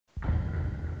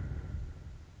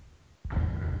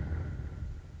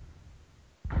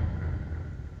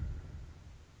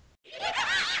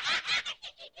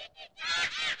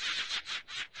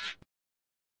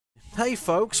Hey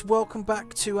folks, welcome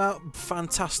back to our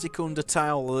fantastic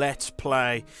Undertale Let's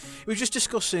Play. We were just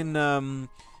discussing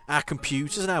our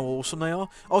computers and how awesome they are.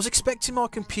 I was expecting my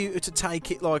computer to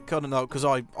take it like, I don't know, because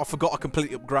I forgot I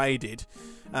completely upgraded.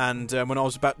 And when I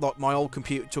was about, like, my old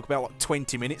computer took about like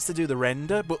 20 minutes to do the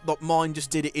render, but like, mine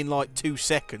just did it in like 2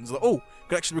 seconds. Like, oh, we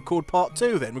could actually record part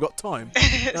 2 then, we've got time.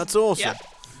 That's awesome.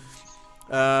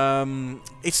 Yep.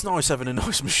 It's nice having a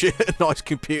nice machine, a nice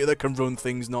computer that can run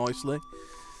things nicely.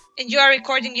 And you are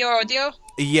recording your audio?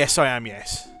 Yes, I am,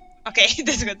 yes. Okay,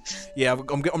 that's good. Yeah,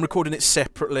 I'm recording it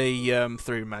separately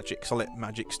through Magix. I'll let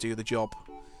Magix do the job.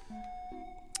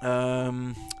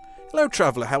 Hello,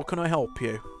 Traveller. How can I help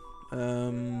you?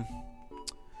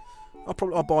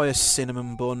 I'll buy a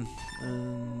cinnamon bun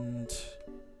and...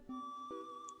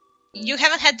 You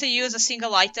haven't had to use a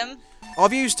single item?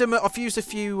 I've used them. I've used a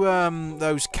few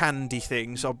those candy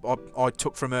things I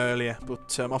took from earlier,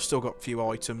 but I've still got a few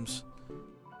items.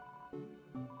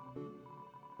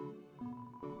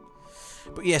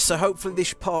 But yeah, so hopefully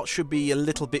this part should be a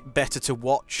little bit better to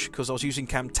watch, because I was using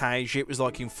Camtasia. It was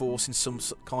like enforcing some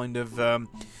kind of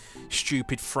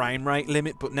stupid frame rate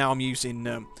limit, but now I'm using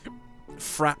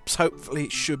Fraps. Hopefully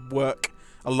it should work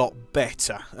a lot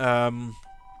better.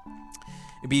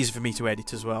 It'd be easy for me to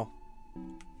edit as well.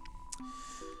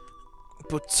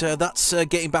 But that's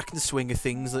getting back in the swing of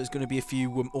things. There's going to be a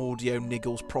few audio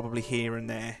niggles probably here and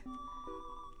there.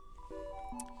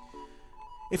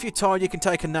 If you're tired, you can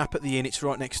take a nap at the inn. It's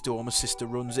right next door. My sister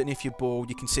runs it. And if you're bored,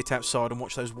 you can sit outside and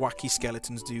watch those wacky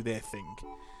skeletons do their thing.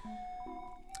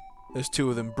 There's 2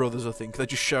 of them, brothers, I think. They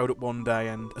just showed up one day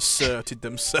and asserted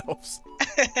themselves.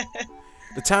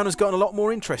 The town has gotten a lot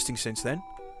more interesting since then.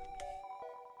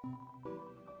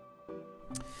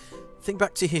 Think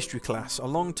back to history class. A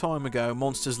long time ago,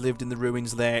 monsters lived in the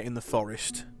ruins there in the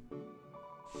forest.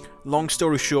 Long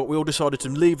story short, we all decided to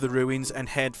leave the ruins and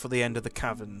head for the end of the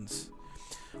caverns.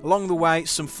 Along the way,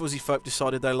 some fuzzy folk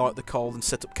decided they liked the cold and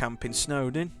set up camp in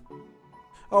Snowdon.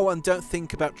 Oh, and don't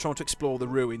think about trying to explore the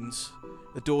ruins.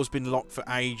 The door's been locked for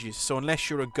ages, so unless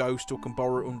you're a ghost or can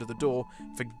borrow it under the door,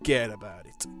 forget about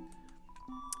it.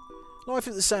 Life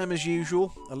is the same as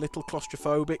usual, a little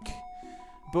claustrophobic.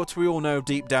 But we all know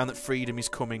deep down that freedom is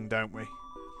coming, don't we?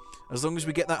 As long as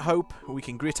we get that hope, we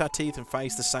can grit our teeth and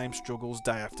face the same struggles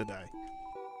day after day.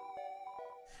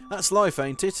 That's life,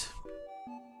 ain't it?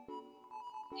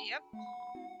 Yep.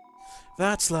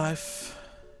 That's life.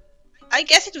 I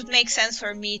guess it would make sense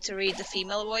for me to read the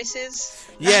female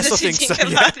voices. Yes, I think so,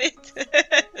 about yeah.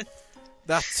 It.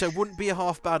 That wouldn't be a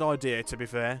half bad idea, to be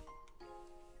fair.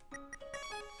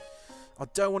 I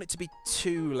don't want it to be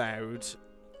too loud,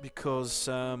 because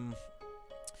I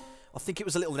think it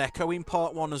was a little echo in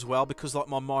part 1 as well, because like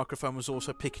my microphone was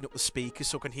also picking up the speakers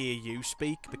so I can hear you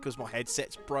speak, because my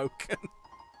headset's broken.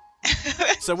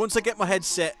 So once I get my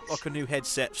headset, like a new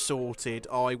headset, sorted,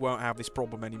 I won't have this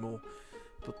problem anymore.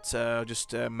 But I'll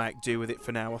just make do with it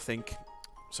for now, I think.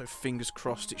 So fingers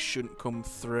crossed it shouldn't come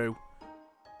through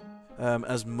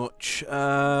as much.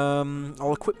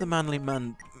 I'll equip the I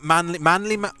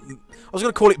was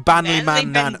going to call it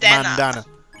Mandana.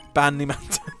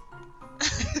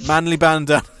 Manly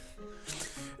bandana.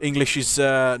 English is...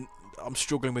 I'm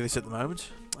struggling with this at the moment.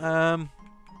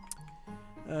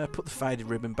 Put the faded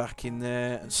ribbon back in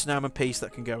there, and snowman piece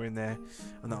that can go in there,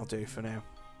 and that'll do for now.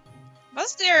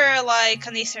 Was there like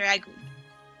an Easter egg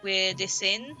with this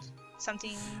in?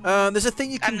 Something? There's a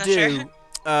thing you can do.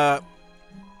 Sure.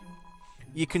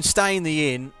 You can stay in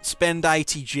the inn, spend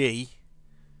 80G,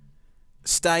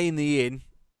 stay in the inn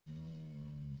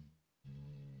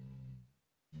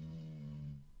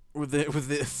with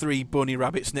the 3 bunny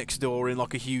rabbits next door in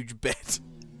like a huge bed.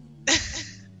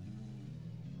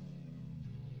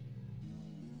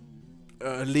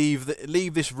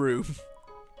 Leave this room.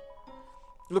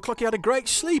 Looked like you had a great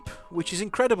sleep, which is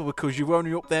incredible because you were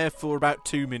only up there for about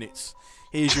 2 minutes.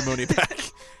 Here's your money back.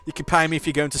 You can pay me if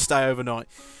you're going to stay overnight.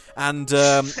 And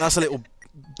that's a little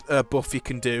buff you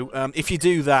can do. If you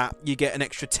do that, you get an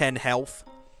extra 10 health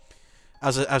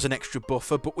as an extra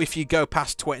buffer. But if you go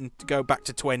past 20, go back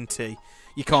to 20,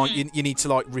 you can't. You need to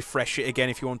like refresh it again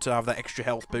if you want to have that extra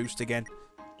health boost again.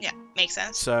 Yeah, makes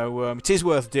sense. So it is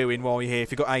worth doing while you're here.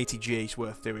 If you've got 80G, it's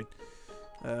worth doing.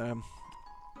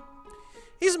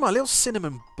 Isn't my little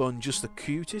cinnamon bun just the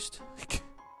cutest?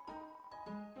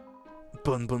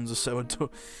 Buns are so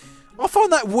adorable. I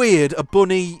find that weird, a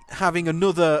bunny having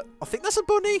another... I think that's a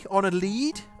bunny on a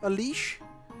leash.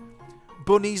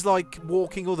 Bunnies like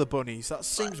walking other bunnies. That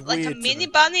seems like weird. Like a mini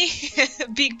bunny?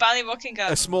 Big bunny walking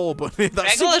a small bunny. That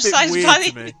regular seems a bit weird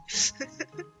bunny. to me.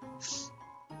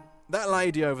 That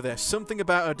lady over there, something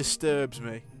about her disturbs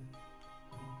me.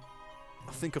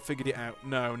 I think I figured it out.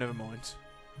 No, never mind.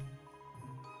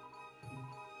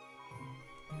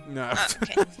 No.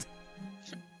 Okay.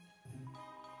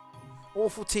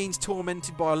 Awful teens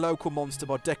tormented by a local monster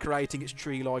by decorating its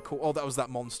tree like... Oh, that was that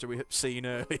monster we had seen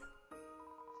earlier.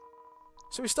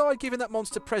 So we started giving that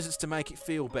monster presents to make it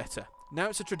feel better. Now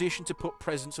it's a tradition to put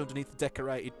presents underneath the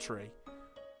decorated tree.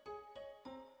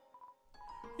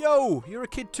 Yo, you're a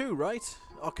kid too, right?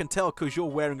 I can tell because you're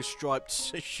wearing a striped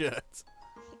shirt.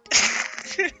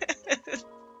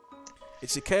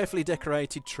 It's a carefully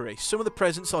decorated tree. Some of the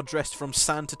presents are dressed from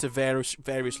Santa to various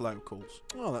locals.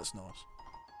 Oh, that's nice.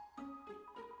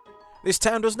 This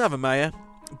town doesn't have a mayor,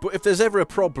 but if there's ever a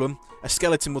problem, a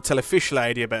skeleton will tell a fish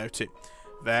lady about it.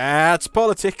 That's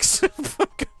politics.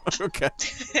 Okay.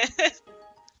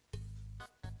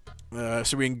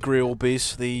 So we're in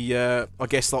Grillby's, the I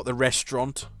guess like the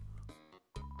restaurant.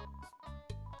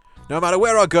 No matter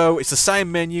where I go, it's the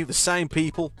same menu, the same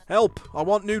people. Help! I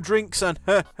want new drinks and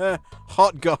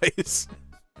hot guys.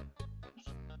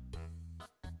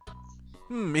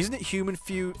 Isn't it human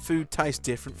food tastes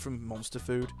different from monster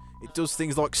food? It does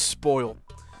things like spoil,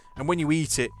 and when you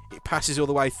eat it, it passes all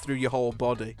the way through your whole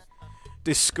body.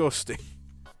 Disgusting.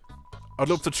 I'd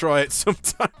love to try it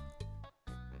sometime.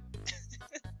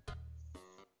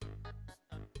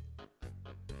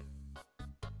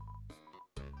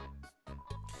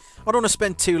 I don't want to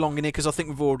spend too long in here because I think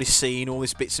we've already seen all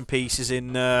these bits and pieces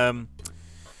in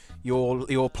your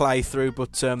playthrough,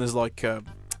 but there's like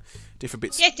different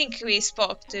bits. Yeah, I think we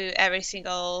spoke to every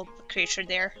single creature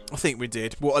there. I think we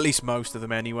did. Well, at least most of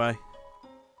them anyway.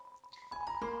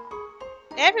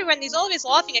 Everyone is always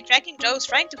laughing at cracking jokes,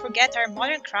 trying to forget our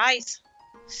modern cries.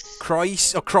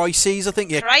 Crises, I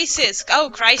think, yeah. Crisis!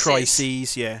 Oh, crisis!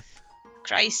 Crises, yeah.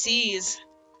 Crises.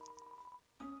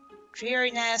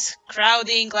 Dreariness,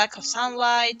 crowding, lack of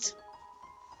sunlight.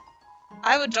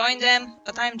 I would join them,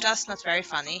 but I'm just not very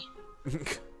funny.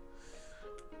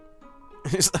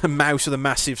 It's a mouse with a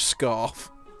massive scarf.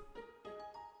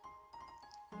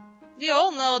 We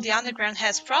all know the underground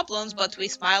has problems, but we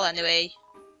smile anyway.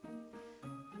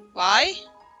 Why?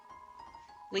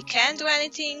 We can't do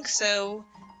anything, so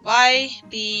why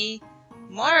be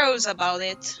morose about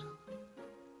it?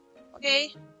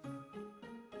 Okay.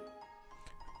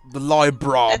 The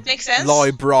library. That makes sense.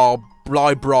 Library.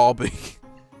 Library.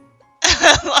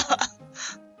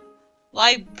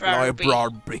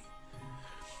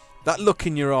 That look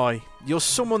in your eye. You're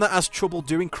someone that has trouble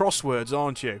doing crosswords,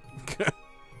 aren't you?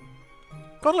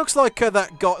 God, looks like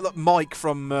that guy, that Mike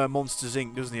from Monsters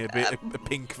Inc., doesn't he? A bit, a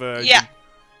pink version. Yeah.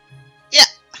 Yeah.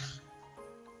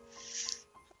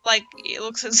 Like, it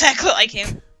looks exactly like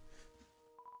him.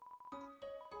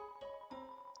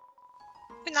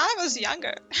 When I was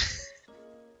younger.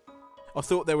 I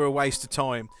thought they were a waste of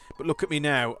time, but look at me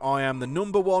now. I am the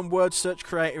 #1 word search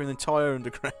creator in the entire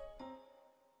Underground.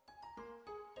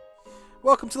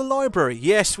 Welcome to the library.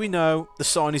 Yes, we know the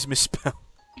sign is misspelled.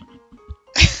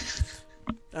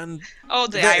 And oh,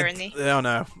 the irony. I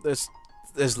know. There's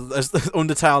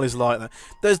Undertale is like that.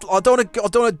 I don't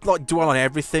want to like dwell on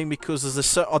everything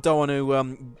because I don't want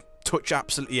to touch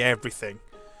absolutely everything.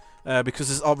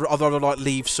 Because I'd rather like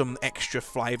leave some extra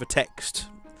flavour text.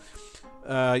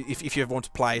 If you ever want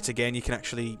to play it again, you can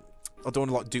actually. I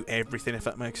don't want to like do everything, if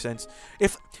that makes sense.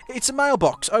 If it's a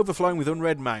mailbox overflowing with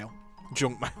unread mail,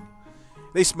 junk mail.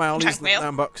 This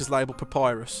mailbox is labelled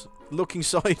papyrus. Look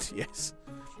inside, yes,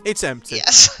 it's empty.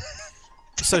 Yes.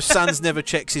 So Sans never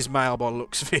checks his mail by the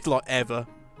looks of it, like ever.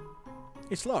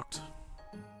 It's locked.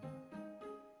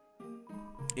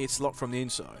 It's locked from the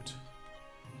inside.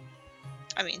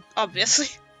 I mean, obviously.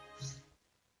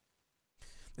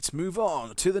 Let's move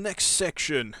on to the next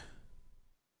section.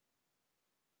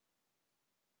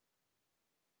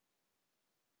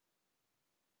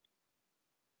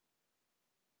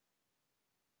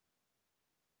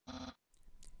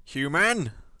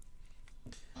 Human,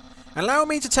 allow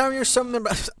me to tell you something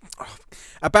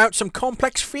about some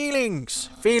complex feelings.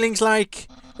 Feelings like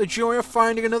the joy of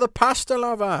finding another pasta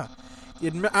lover,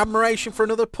 the admiration for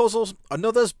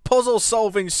another's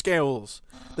puzzle-solving skills,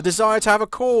 the desire to have a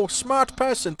cool, smart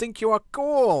person think you are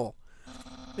cool.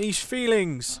 These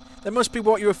feelings, they must be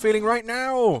what you are feeling right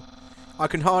now. I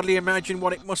can hardly imagine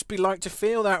what it must be like to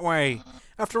feel that way.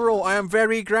 After all, I am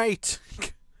very great.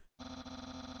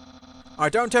 I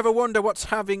don't ever wonder what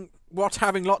having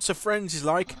lots of friends is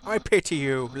like. I pity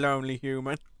you, lonely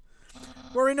human.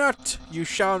 Worry not, you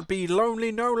shall be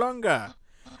lonely no longer.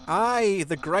 I,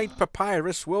 the great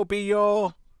Papyrus, will be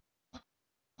your...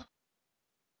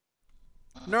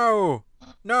 No,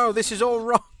 this is all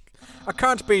wrong. I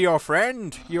can't be your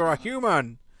friend. You're a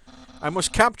human. I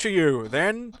must capture you.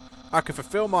 Then I can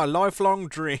fulfill my lifelong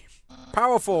dream.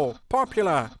 Powerful,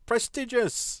 popular,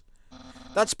 prestigious.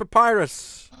 That's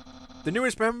Papyrus, the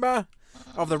newest member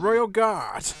of the Royal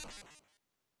Guard.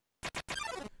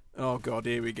 Oh god,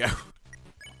 here we go.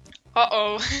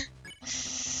 Uh-oh.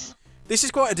 This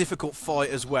is quite a difficult fight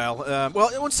as well. Well,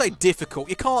 I wouldn't say difficult.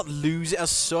 You can't lose it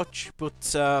as such,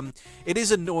 but it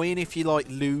is annoying if you like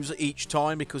lose each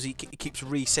time because he keeps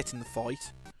resetting the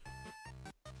fight.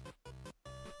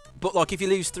 But like if you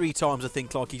lose 3 times, I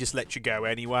think like he just lets you go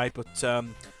anyway. But I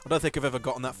don't think I've ever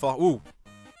gotten that far. Ooh.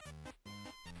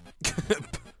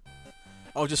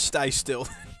 I'll just stay still.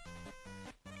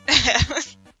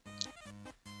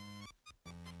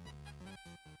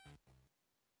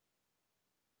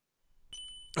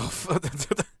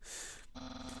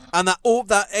 And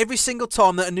that every single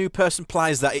time that a new person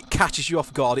plays that, it catches you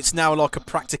off guard. It's now like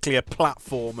practically a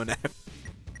platformer now.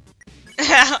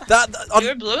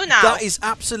 You're blue now. That is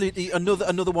absolutely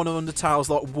another one of Undertale's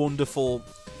like wonderful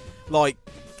like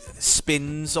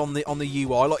spins on the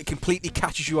UI. Like it completely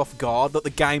catches you off guard. That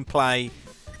the gameplay,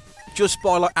 just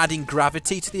by like adding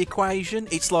gravity to the equation,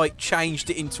 it's like changed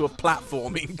it into a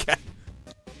platforming game.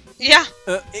 Yeah.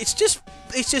 It's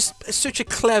such a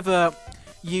clever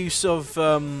use of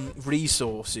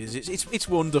resources. It's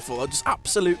wonderful. I just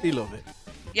absolutely love it.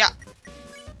 Yeah.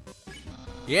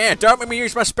 Yeah, don't make me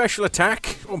use my special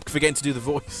attack. Oh, I'm forgetting to do the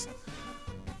voice.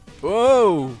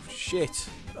 Whoa, shit.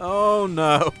 Oh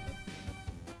no.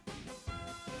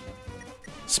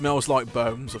 Smells like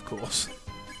bones, of course.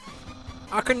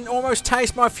 I can almost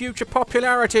taste my future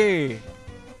popularity.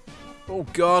 Oh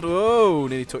god, whoa,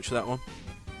 nearly touched that one.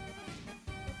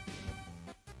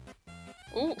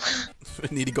 Ooh.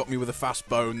 Nearly got me with a fast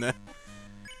bone there.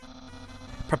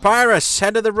 Papyrus,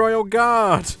 head of the Royal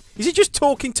Guard. Is he just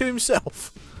talking to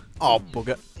himself? Oh,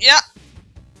 bugger. Yeah.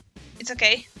 It's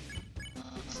okay.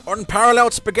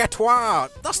 Unparalleled spaghettoir.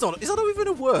 That's not... Is that not even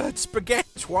a word?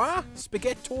 Spaghettoir?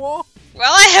 Spaghettoir?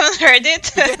 Well, I haven't heard it.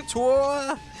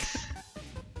 Spaghettoir?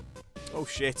 Oh,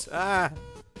 shit. Ah.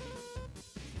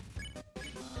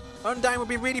 Undyne would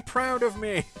be really proud of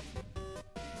me.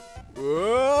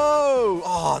 Whoa!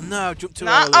 Oh, no. Jumped too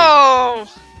early. Oh!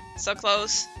 So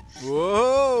close.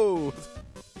 Whoa!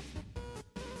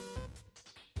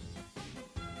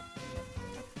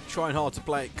 Trying hard to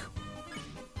play.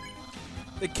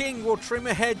 The king will trim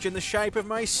a hedge in the shape of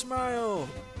my smile.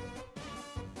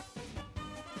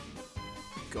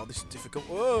 God, this is difficult.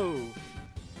 Whoa!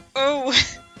 Oh!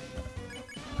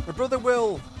 My brother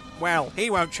will. Well, he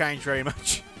won't change very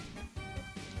much.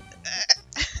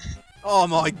 Oh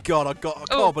my god! I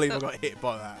can't believe I got hit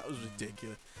by that. That was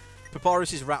ridiculous.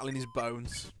 Papyrus is rattling his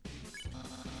bones.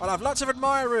 I'll have lots of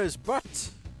admirers,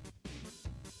 but...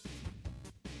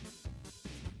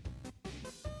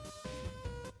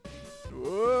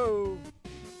 Whoa!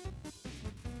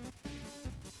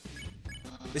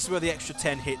 This is where the extra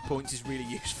 10 hit points is really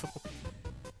useful.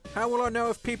 How will I know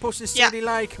if people sincerely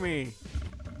like me?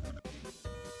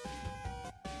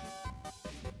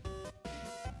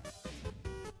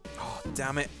 Oh,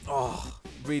 damn it. Oh,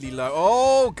 really low.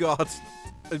 Oh, God.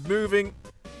 It's moving.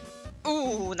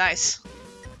 Ooh, nice.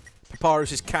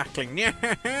 Papyrus is cackling.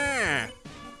 Yeah.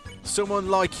 Someone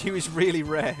like you is really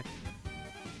rare.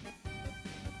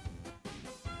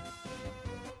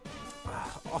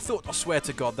 I swear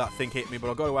to God that thing hit me, but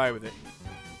I got away with it.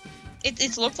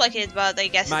 It looked like it, but I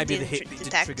guess maybe it didn't did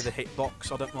detect. trigger the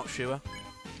hitbox. I'm not sure.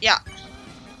 Yeah.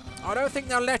 I don't think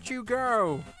they'll let you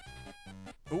go.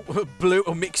 Ooh, blue.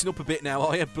 I'm mixing up a bit now.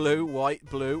 Oh yeah, blue, white,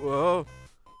 blue. Whoa.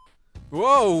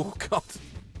 Whoa, God.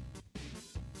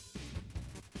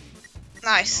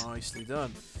 Nice. Nicely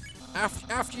done.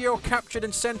 After you're captured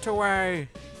and sent away.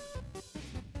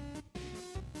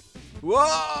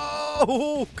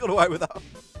 Whoa! Got away with that.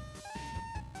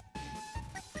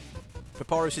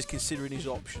 Papyrus is considering his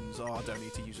options. Oh, I don't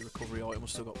need to use a recovery item. I've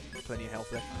still got plenty of health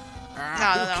there.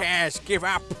 Who cares? Give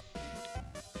up.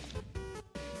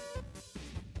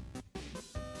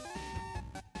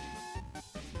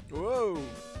 Whoa!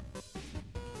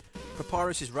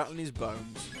 Papyrus is rattling his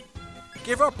bones.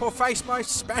 Give up or face my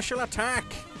special attack.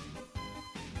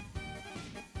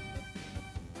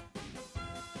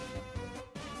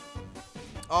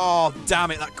 Oh,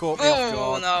 damn it, that caught me off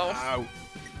guard. No. Ow.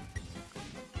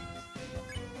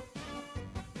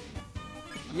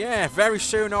 Yeah, very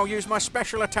soon I'll use my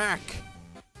special attack.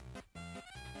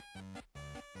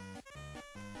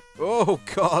 Oh,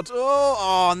 God.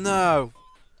 Oh, no.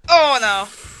 Oh, no.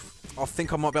 I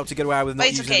think I might be able to get away with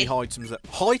not using any items.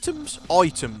 Items?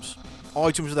 Items.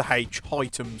 Items with a H.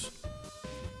 Items.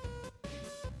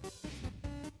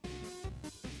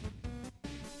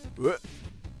 Whoa.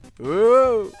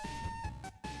 Whoa.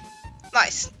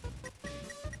 Nice.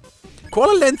 Quite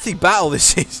a lengthy battle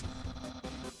this is.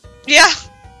 Yeah.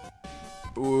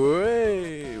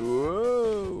 Wait,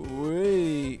 whoa,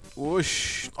 wait,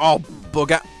 whoosh. Oh,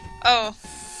 bugger. Oh.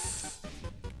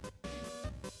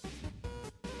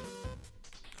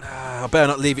 I better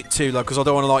not leave it too low because I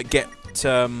don't want to like get.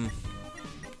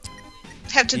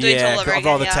 Have to do it all over I'd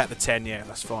again. rather Yeah. take the 10. Yeah,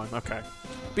 that's fine. Okay.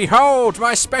 Behold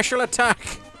my special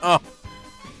attack.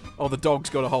 Oh, the dog's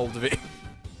got a hold of it.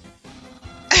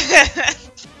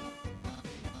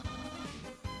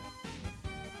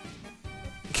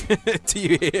 Do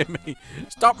you hear me?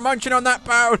 Stop munching on that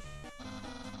bone!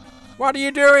 What are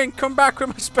you doing? Come back with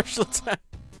my special attack.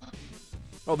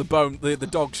 Oh, the bone, the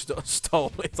dog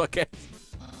stole it, I guess.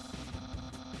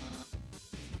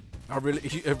 A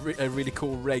really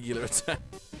cool regular attack.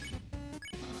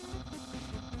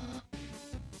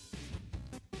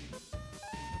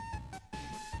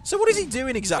 So what is he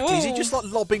doing exactly? Ooh. Is he just like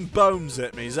lobbing bones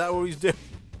at me? Is that what he's doing?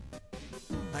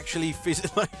 Actually,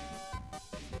 physically.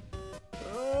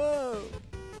 Oh.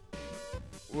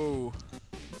 Whoa.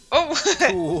 Oh.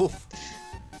 Cool.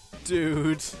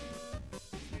 Dude.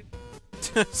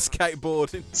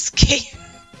 Skateboarding. Skate.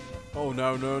 Oh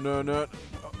no, no, no, no.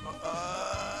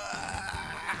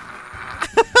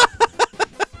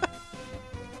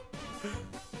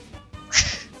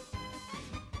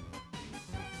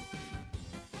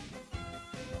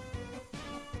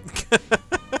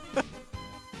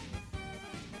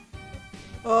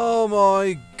 Oh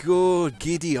my god,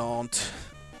 giddy aunt.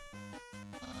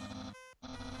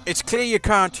 It's clear you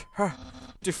can't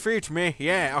defeat me.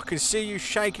 Yeah, I can see you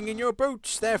shaking in your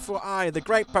boots. Therefore I, the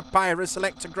great papyrus,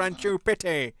 select to grant you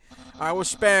pity. I will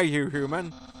spare you,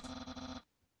 human.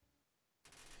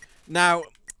 Now,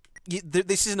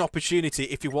 this is an opportunity.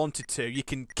 If you wanted to, you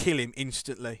can kill him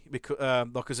instantly, because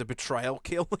like as a betrayal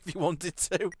kill, if you wanted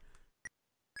to.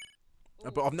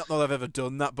 But I've not know I've ever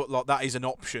done that. But like that is an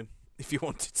option if you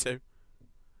wanted to.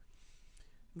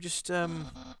 I'm just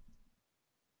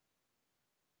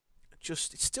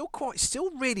it's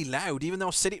still really loud, even though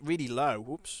I said it really low.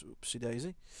 Whoops, oopsie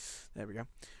daisy. There we go.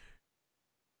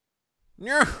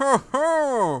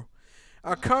 No,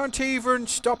 I can't even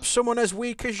stop someone as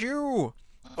weak as you.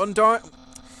 Tell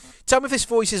me if this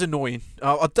voice is annoying.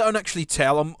 I don't actually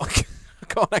tell. I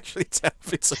can't actually tell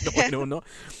if it's annoying or not.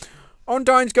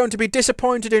 Undyne's going to be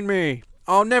disappointed in me.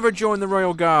 I'll never join the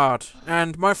Royal Guard,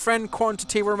 and my friend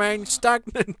quantity remains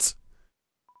stagnant.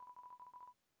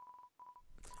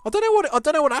 I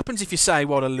don't know what happens if you say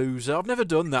what a loser. I've never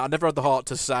done that. I've never had the heart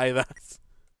to say that.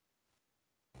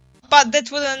 But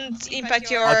that wouldn't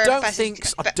impact your I don't think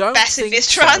so, but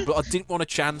I didn't want to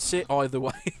chance it either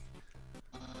way.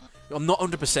 I'm not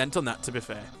 100% on that, to be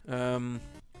fair.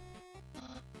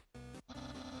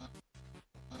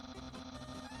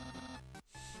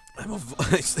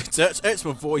 It hurts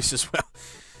my voice as well.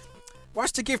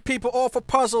 Was to give people awful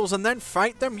puzzles and then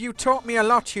fight them? You taught me a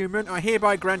lot, human. I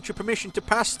hereby grant you permission to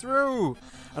pass through.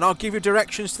 And I'll give you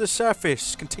directions to the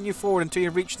surface. Continue forward until you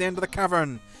reach the end of the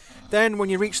cavern. Then, when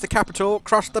you reach the capital,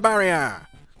 cross the barrier.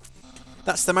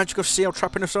 That's the magical seal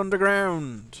trapping us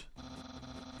underground.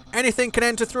 Anything can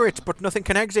enter through it, but nothing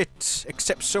can exit.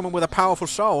 Except someone with a powerful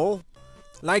soul.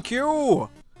 Like you.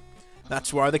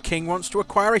 That's why the king wants to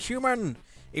acquire a human.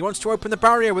 He wants to open the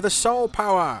barrier with a soul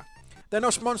power. Then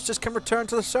us monsters can return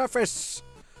to the surface.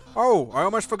 Oh, I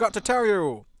almost forgot to tell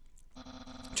you.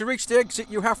 To reach the exit,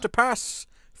 you have to pass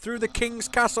through the king's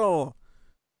castle.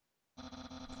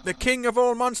 The king of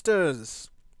all monsters.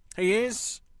 He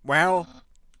is, well,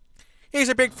 he's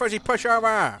a big fuzzy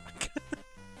pushover.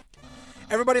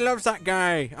 Everybody loves that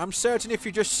guy. I'm certain if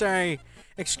you just say,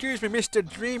 "Excuse me, Mr.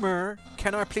 Dreamer,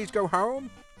 can I please go home?"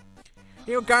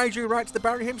 He'll guide you right to the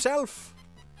barrier himself.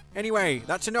 Anyway,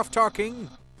 that's enough talking.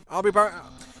 I'll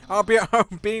be at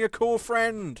home being a cool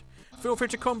friend. Feel free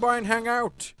to come by and hang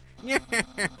out.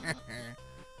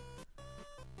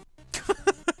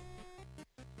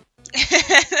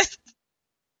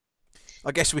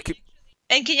 I guess we could.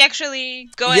 And can you actually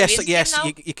go and visit him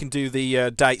now? You can do the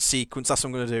date sequence. That's what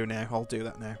I'm going to do now. I'll do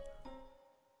that now.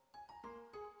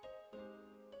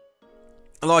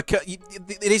 Like,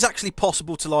 it is actually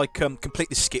possible to like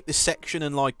completely skip this section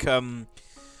and like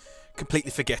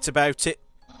completely forget about it,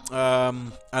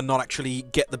 and not actually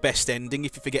get the best ending.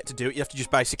 If you forget to do it, you have to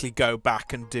just basically go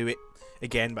back and do it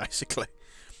again, basically.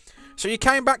 So you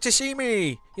came back to see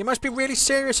me. You must be really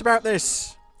serious about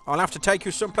this. I'll have to take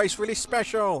you someplace really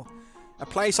special. A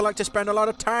place I like to spend a lot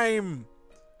of time.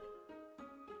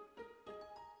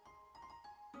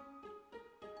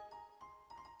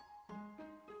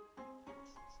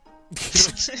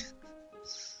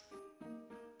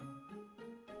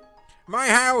 My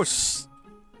house!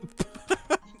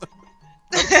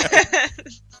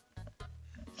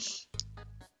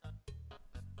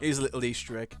 Here's a little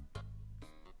Easter egg.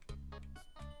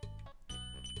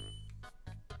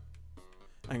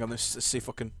 Hang on, let's see if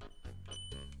I can...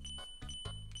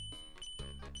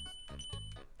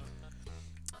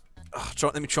 Oh,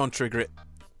 let me try and trigger it.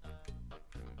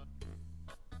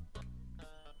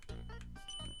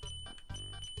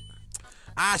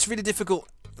 Ah, it's really difficult.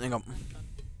 Hang on.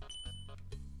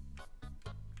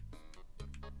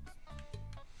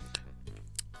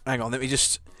 Hang on, let me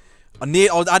just...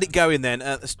 I'll add it going then.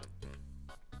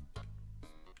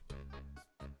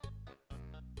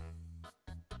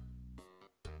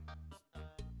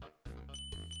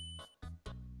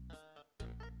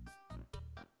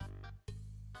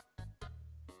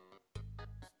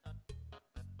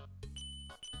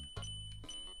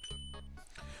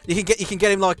 You can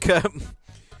get him like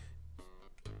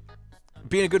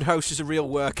being a good host is a real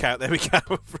workout. There we go.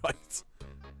 Right.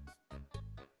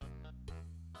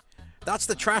 That's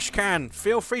the trash can.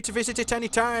 Feel free to visit it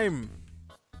anytime.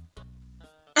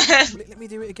 Let me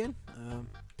do it again.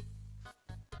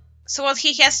 So what,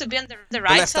 he has to be on the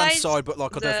right side? The left-hand side, but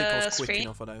like I don't think I was quick screen?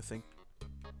 enough. I don't think.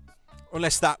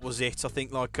 Unless that was it. I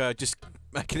think like just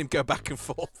making him go back and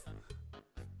forth.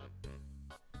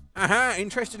 Aha!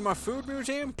 Interested in my food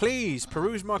museum? Please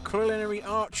peruse my culinary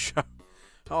art show.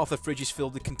 Half the fridge is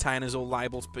filled with containers all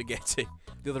labelled spaghetti.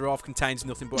 The other half contains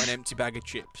nothing but an empty bag of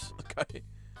chips. Okay.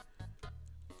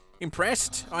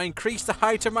 Impressed? I increased the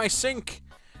height of my sink.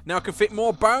 Now I can fit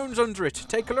more bones under it.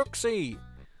 Take a look-see.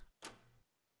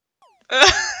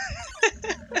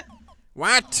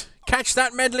 What? Catch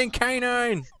that meddling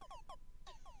canine!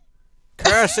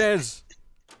 Curses!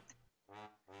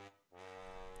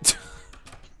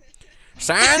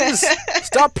 Sans!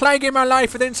 Stop plaguing my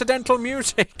life with incidental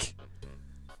music!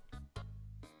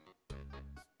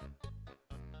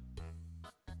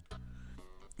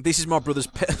 This is my brother's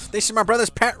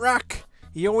pet rock.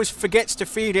 He always forgets to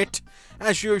feed it.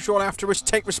 As usual, afterwards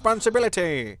take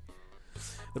responsibility.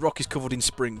 The rock is covered in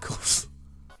sprinkles.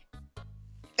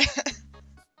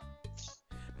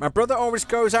 My brother always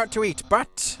goes out to eat,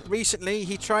 but recently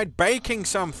he tried baking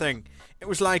something. It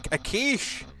was like a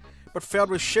quiche, but filled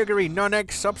with sugary,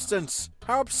 non-egg substance.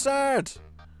 How absurd!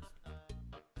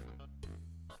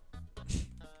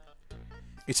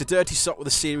 It's a dirty sock with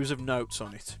a series of notes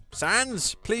on it.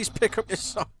 Sans, please pick up your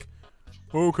sock.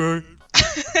 Okay.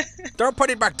 Don't put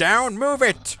it back down. Move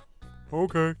it.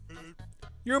 Okay.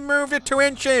 You moved it 2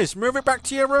 inches. Move it back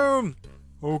to your room.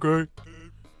 Okay.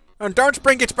 And don't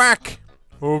bring it back.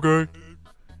 Okay.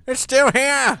 It's still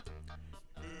here.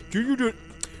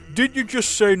 Did you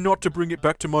just say not to bring it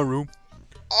back to my room?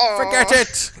 Oh. Forget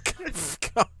it.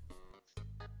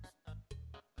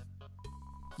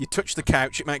 You touch the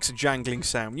couch, it makes a jangling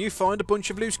sound. You find a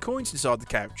bunch of loose coins inside the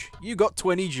couch. You got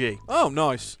 20G. Oh,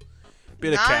 nice.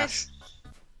 Bit of cash.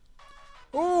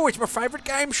 Oh, it's my favourite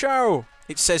game show.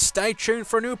 It says stay tuned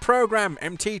for a new programme,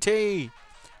 MTT.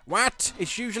 What?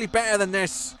 It's usually better than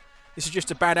this. This is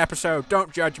just a bad episode.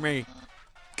 Don't judge me.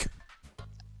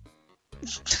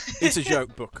 It's a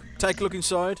joke book. Take a look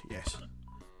inside. Yes.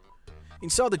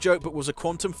 Inside the joke book was a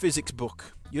quantum physics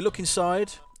book. You look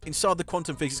inside. Inside the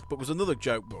quantum physics book was another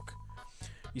joke book.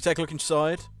 You take a look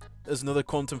inside. There's another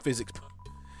quantum physics book.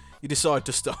 You decide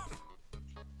to stop.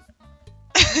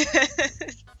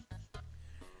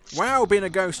 Wow, being a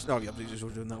ghost. Oh, yeah, just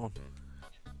doing that one.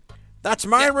 That's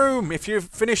my room. If you've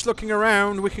finished looking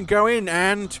around, we can go in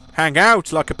and hang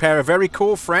out like a pair of very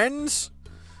cool friends.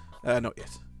 Not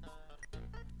yet.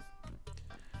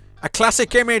 A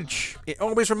classic image. It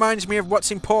always reminds me of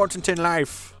what's important in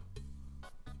life.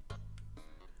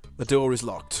 The door is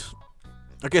locked.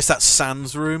 I guess that's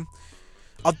Sans' room.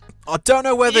 I don't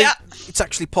know whether it's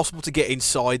actually possible to get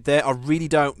inside there. I really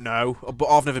don't know. But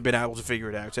I've never been able to figure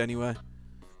it out anyway.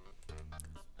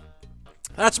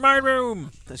 That's my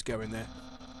room. Let's go in there.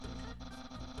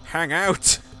 Hang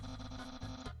out.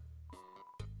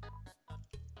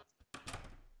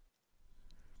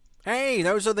 Hey,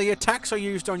 those are the attacks I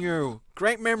used on you.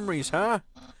 Great memories, huh?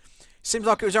 Seems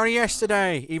like it was only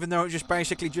yesterday, even though it just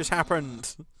basically just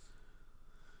happened.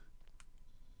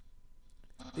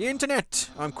 The internet.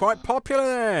 I'm quite popular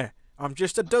there. I'm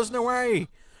just a dozen away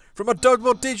from a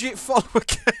double-digit follower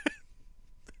count.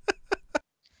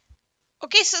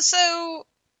 Okay, so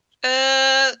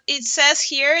it says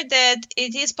here that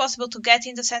it is possible to get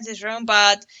into Santa's room,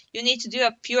 but you need to do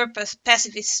a pure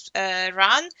pacifist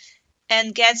run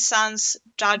and get Sans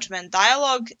judgment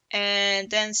dialogue, and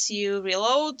then you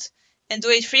reload, and do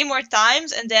it 3 more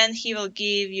times, and then he will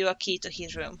give you a key to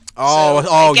his room. Oh, so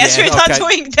oh I guess yeah, we're not okay.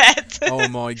 doing that. Oh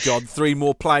my god, 3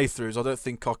 more playthroughs. I don't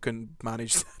think I can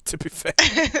manage that, to be fair.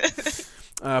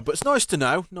 But it's nice to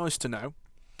know. Nice to know.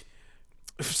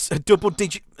 A double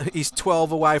digit. He's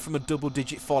 12 away from a double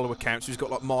digit follower count, so he's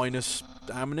got like minus.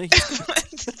 How many?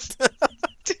 -2.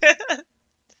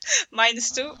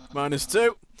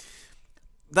 -2.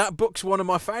 That book's one of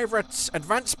my favourites.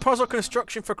 Advanced Puzzle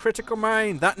Construction for Critical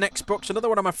Mind. That next book's another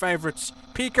one of my favourites.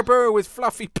 Peekaboo with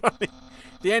Fluffy Bunny.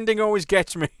 The ending always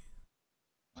gets me.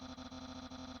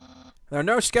 There are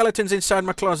no skeletons inside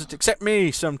my closet except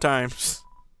me sometimes.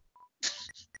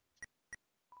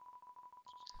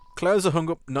 Clothes are hung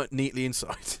up neatly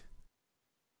inside.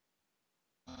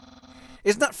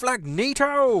 Isn't that flag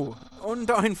neato?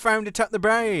 Undyne found it at the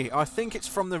bay. I think it's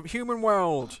from the human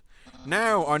world.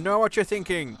 Now, I know what you're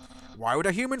thinking. Why would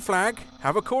a human flag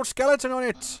have a cool skeleton on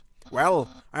it? Well,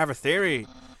 I have a theory.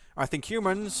 I think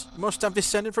humans must have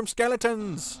descended from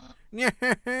skeletons.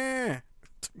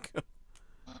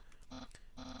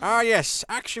 Ah yes,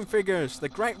 action figures. The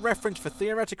great reference for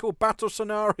theoretical battle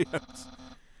scenarios.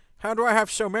 How do I have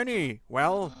so many?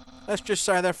 Well, let's just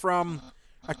say they're from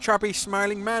a chubby,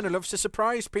 smiling man who loves to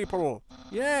surprise people.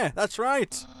 Yeah, that's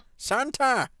right.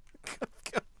 Santa.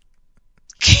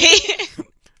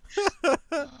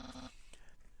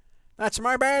 That's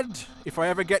my bed. If I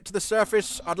ever get to the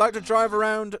surface, I'd like to drive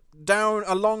around down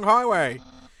a long highway.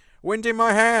 Wind in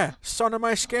my hair, sun on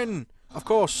my skin. Of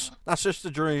course, that's just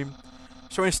a dream.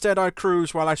 So instead I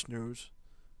cruise while I snooze.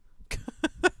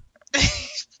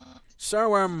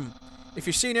 So, if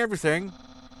you've seen everything,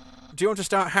 do you want to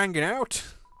start hanging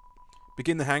out?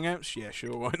 Begin the hangouts? Yeah,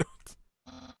 sure, why not?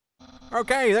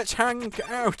 Okay, let's hang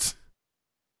out.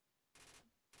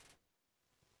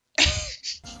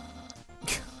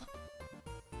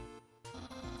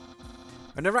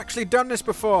 I've never actually done this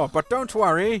before, but don't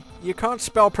worry. You can't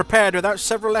spell prepared without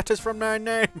several letters from my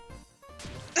name.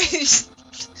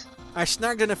 I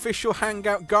snagged an official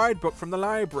hangout guidebook from the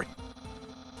library.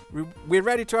 We're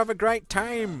ready to have a great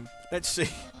time. Let's see.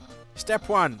 Step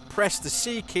 1. Press the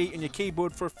C key in your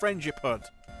keyboard for a friendship HUD.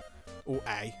 Or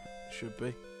A, should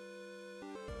be.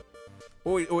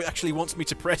 Or it actually wants me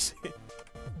to press it.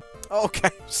 Okay,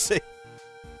 C.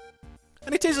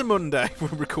 And it is a Monday we're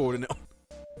recording it on.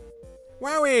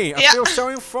 Wowie! I feel so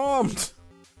informed.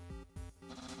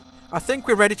 I think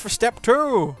we're ready for step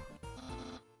 2.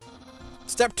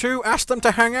 Step 2, ask them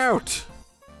to hang out.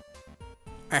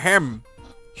 Ahem.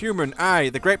 Human, I,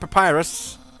 the Great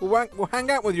Papyrus, will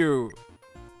hang out with you.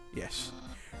 Yes.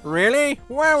 Really?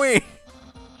 Wowie!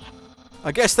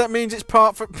 I guess that means it's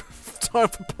time for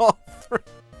part 3.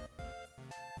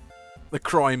 The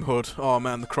crime HUD. Oh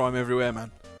man, the crime everywhere,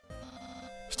 man.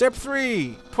 Step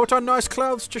 3. Put on nice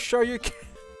clothes to show you can.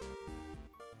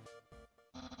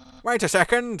 Wait a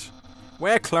second.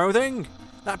 Wear clothing?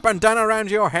 That bandana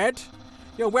around your head?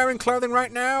 You're wearing clothing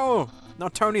right now.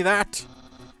 Not only that.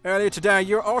 Earlier today,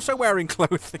 you're also wearing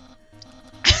clothing.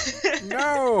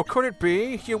 No, could it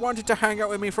be? You wanted to hang out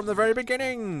with me from the very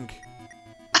beginning.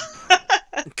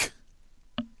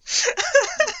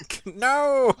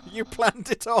 No, you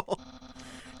planned it all.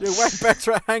 You're way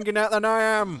better at hanging out than I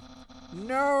am.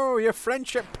 No, your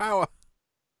friendship power.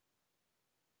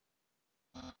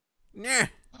 Nah.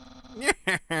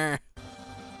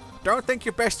 Don't think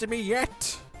you've bested me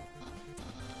yet.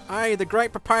 I, the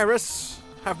Great Papyrus,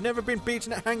 have never been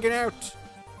beaten at hanging out.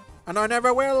 And I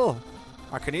never will.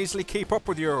 I can easily keep up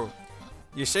with you.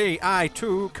 You see, I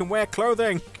too can wear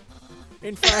clothing.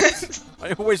 In fact,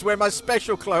 I always wear my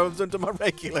special clothes under my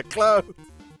regular clothes.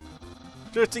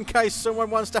 Just in case someone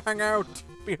wants to hang out.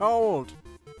 Behold.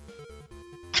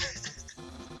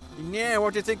 Yeah,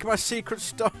 what do you think of my secret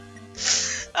stuff?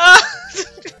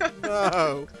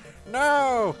 No.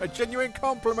 No! A genuine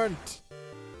compliment!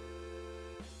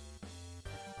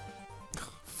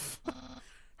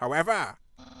 However,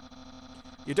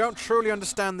 you don't truly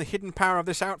understand the hidden power of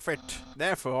this outfit.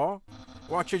 Therefore,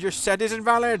 what you just said is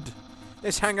invalid.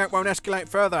 This hangout won't escalate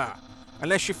further,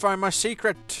 unless you find my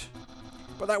secret.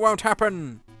 But that won't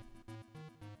happen.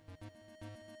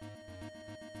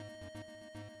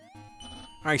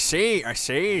 I see.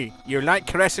 You like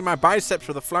caressing my biceps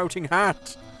with a floating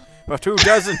hat. But who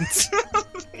doesn't?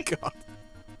 God.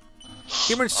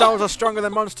 Human souls are stronger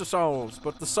than monster souls,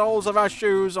 but the soles of our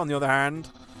shoes, on the other hand,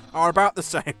 are about the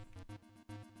same.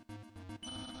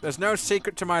 There's no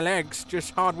secret to my legs,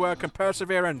 just hard work and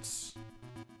perseverance.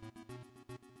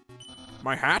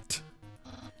 My hat?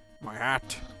 My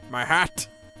hat.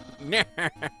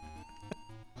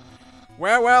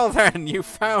 Well then, you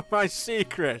found my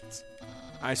secret.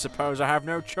 I suppose I have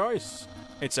no choice.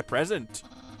 It's a present.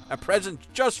 A present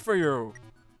just for you.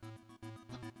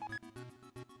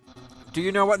 Do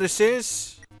you know what this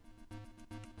is?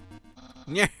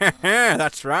 Yeah,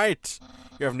 that's right.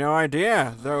 You have no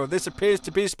idea, though this appears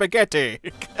to be spaghetti.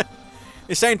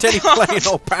 This ain't any plain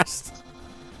old pasta.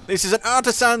 This is an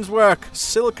artisan's work.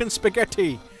 Silken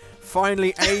spaghetti.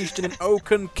 Finely aged in an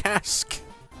oaken cask.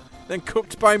 Then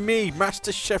cooked by me,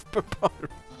 Master Chef Papyrus.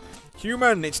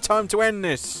 Human, it's time to end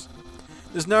this.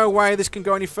 There's no way this can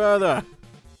go any further.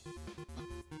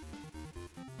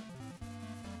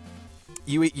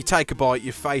 You take a bite,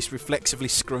 your face reflexively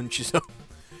scrunches up.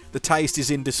 The taste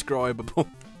is indescribable.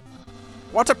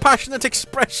 What a passionate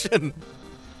expression!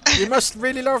 You must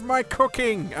really love my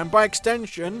cooking, and by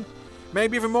extension,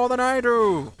 maybe even more than I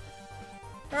do.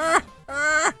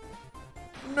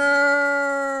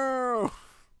 No!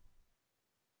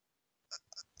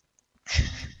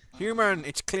 Human,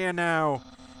 it's clear now.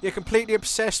 You're completely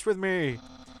obsessed with me.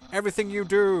 Everything you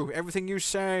do, everything you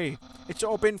say, it's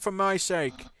all been for my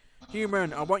sake.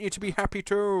 Human, I want you to be happy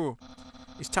too.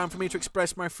 It's time for me to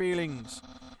express my feelings.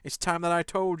 It's time that I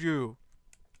told you.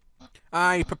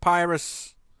 Aye,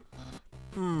 Papyrus.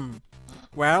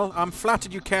 Well, I'm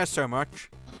flattered you care so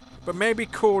much. But maybe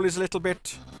cool is a little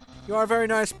bit... You're a very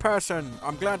nice person.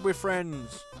 I'm glad we're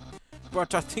friends.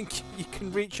 But I think you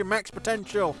can reach your max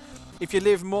potential if you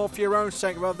live more for your own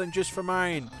sake rather than just for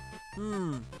mine.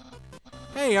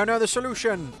 Hey, I know the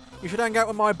solution. You should hang out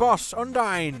with my boss,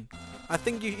 Undyne. I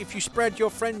think if you spread your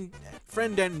friend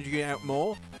energy out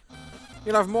more,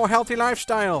 you'll have a more healthy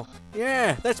lifestyle.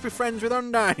 Yeah, let's be friends with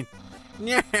Undyne.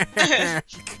 Yeah.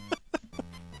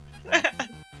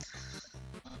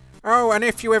 Oh, and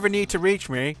if you ever need to reach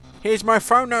me, here's my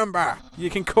phone number.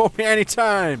 You can call me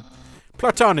anytime.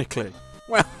 Platonically.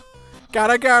 Well,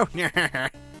 gotta go.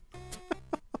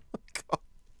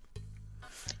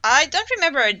 I don't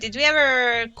remember. Did we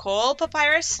ever call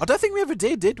Papyrus? I don't think we ever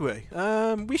did we?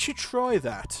 We should try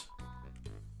that.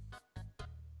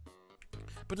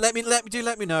 But let me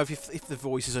know if the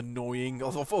voice is annoying.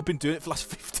 I've been doing it for the last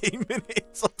 15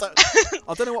 minutes.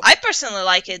 I don't know what. I personally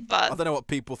like it, but I don't know what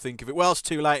people think of it. Well, it's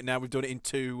too late now. We've done it in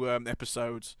 2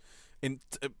 episodes,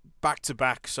 back to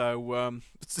back. So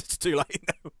it's too late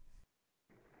now.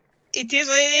 It is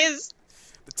what it is.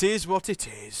 It is what it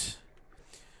is.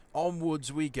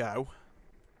 Onwards we go.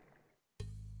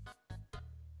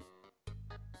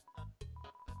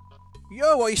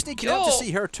 Yo, are you sneaking out to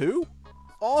see her too?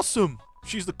 Awesome.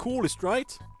 She's the coolest,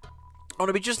 right? I want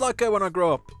to be just like her when I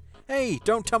grow up. Hey,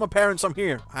 don't tell my parents I'm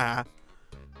here. Ah.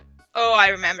 Oh, I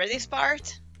remember this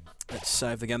part. Let's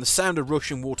save again. The sound of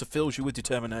rushing water fills you with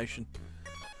determination.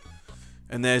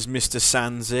 And there's Mr.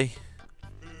 Sansi.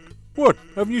 What?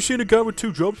 Haven't you seen a guy with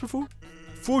 2 jobs before?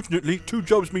 Fortunately, 2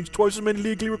 jobs means twice as many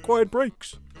legally required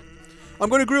breaks. I'm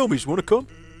going to grill me. Want to come?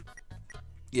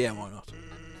 Yeah, why not?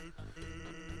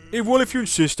 If you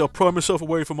insist, I'll pry myself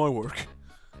away from my work.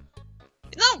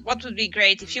 You know what would be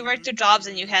great? If you worked 2 jobs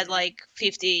and you had like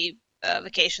 50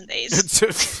 vacation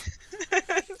days.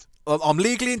 I'm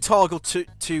legally entitled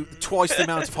to twice the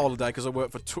amount of holiday because I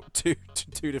work for two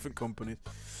different companies.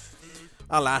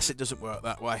 Alas, it doesn't work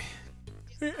that way.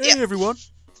 Hey everyone.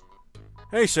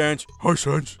 Hey, Sans. Hi,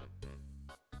 Sans.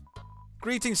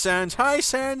 Greetings, Sans. Hi,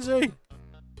 Sansy.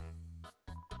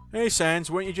 Hey, Sans.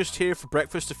 Weren't you just here for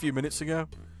breakfast a few minutes ago?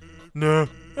 Nah,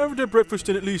 I haven't had breakfast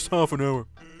in at least half an hour.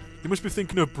 You must be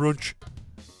thinking of brunch.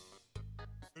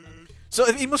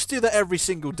 So he must do that every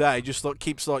single day, just like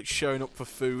keeps like showing up for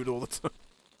food all the time.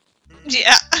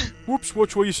 Yeah. Whoops,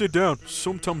 watch where you sit down.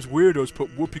 Sometimes weirdos put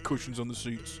whoopee cushions on the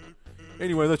seats.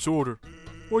 Anyway, let's order.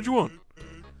 What do you want?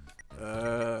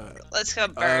 Let's go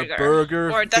burger.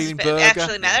 Burger. Or does it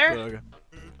actually matter? Burger.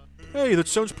 Hey, that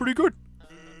sounds pretty good.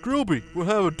 Grillby, we'll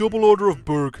have a double order of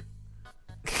burg.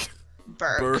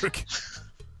 Burg.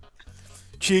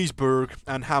 Cheeseburg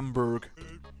and hamburg.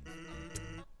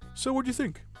 So what do you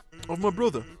think of my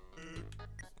brother?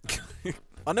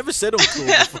 I never said I'm cool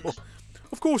before.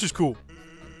 Of course he's cool.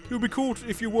 It would be cool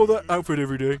if you wore that outfit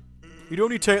every day. You'd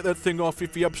only take that thing off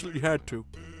if he absolutely had to.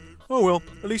 Oh well,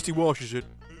 at least he washes it.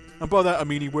 And by that I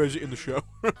mean he wears it in the show.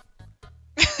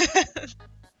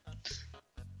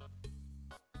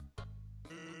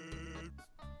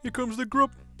 Here comes the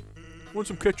grub. Want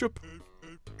some ketchup?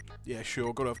 Yeah,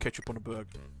 sure, gotta have ketchup on a burger.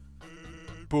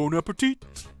 Bon appetit!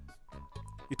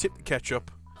 You tip the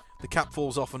ketchup, the cap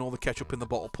falls off and all the ketchup in the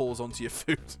bottle pours onto your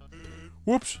food.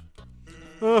 Whoops!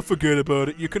 Ah, forget about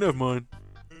it, you can have mine.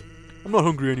 I'm not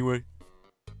hungry anyway.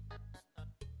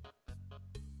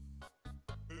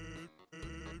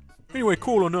 Anyway,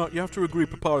 cool or not, you have to agree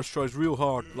Papyrus tries real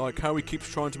hard, like how he keeps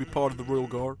trying to be part of the Royal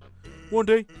Guard. One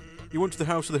day, he went to the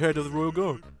house of the head of the royal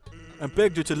guard and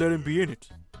begged her to let him be in it.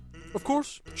 Of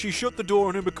course, she shut the door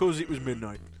on him because it was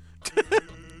midnight.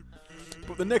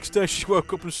 But the next day she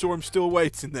woke up and saw him still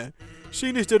waiting there.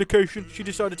 Seeing his dedication, she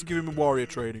decided to give him a warrior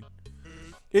training.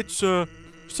 It's still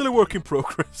a work in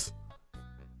progress.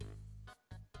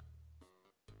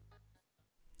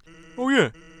 Oh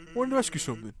yeah, I wanted to ask you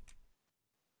something.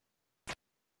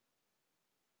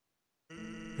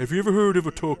 Have you ever heard of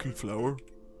a talking flower?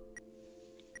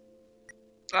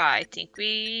 I think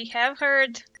we have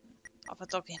heard of a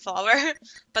talking flower,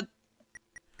 but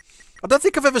I don't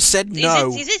think I've ever said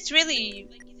no. Is it really,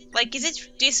 like, is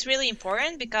it this really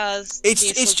important? Because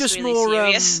it's just really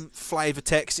more flavour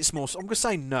text. It's more. I'm gonna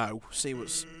say no. See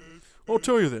what's. I'll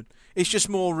tell you then. It's just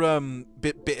more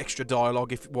bit extra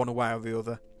dialogue if one way or the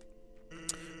other.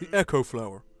 The echo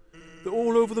flower. They're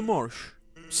all over the marsh.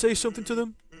 Say something to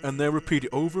them, and they repeat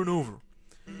it over and over.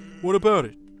 What about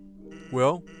it?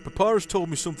 Well, Papyrus told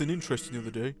me something interesting the other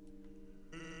day.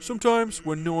 Sometimes,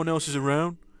 when no one else is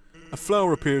around, a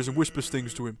flower appears and whispers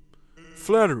things to him.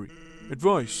 Flattery,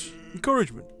 advice,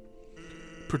 encouragement,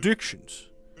 predictions.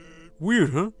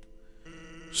 Weird, huh?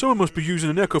 Someone must be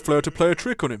using an echo flower to play a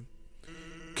trick on him.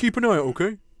 Keep an eye out,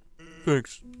 okay?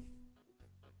 Thanks.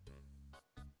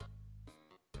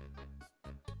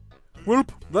 Well,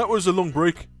 that was a long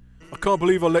break. I can't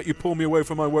believe I let you pull me away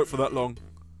from my work for that long.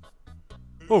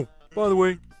 Oh, by the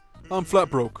way, I'm flat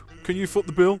broke. Can you foot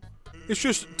the bill? It's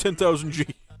just 10,000 G.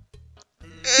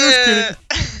 Just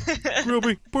kidding.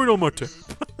 Grilby, put it on my tab.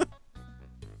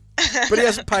 But he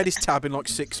hasn't paid his tab in like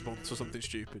 6 months or something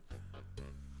stupid.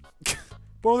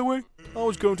 By the way, I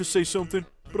was going to say something,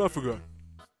 but I forgot.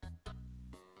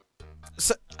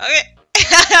 So, okay.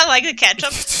 I like the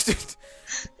ketchup.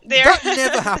 There. That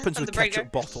never happens with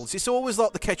ketchup bottles. It's always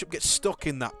like the ketchup gets stuck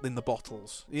in the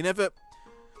bottles. You never.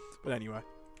 But anyway.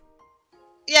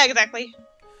 Yeah, exactly.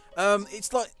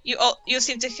 It's like you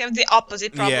seem to have the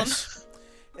opposite problem. Yes.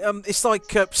 It's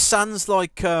like Sans.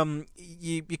 Like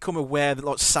you become aware that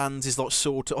like Sans is like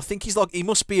sort of. I think he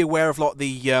must be aware of like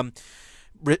the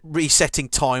resetting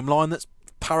timeline that's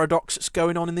paradox that's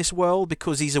going on in this world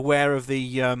because he's aware of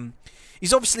the.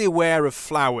 He's obviously aware of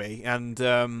Flowey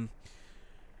and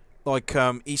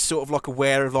he's sort of like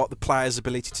aware of like the player's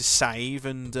ability to save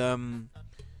and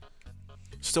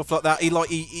stuff like that. He like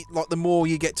the more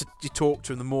you get to talk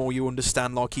to him, the more you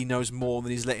understand like he knows more than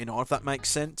he's letting on. If that makes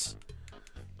sense.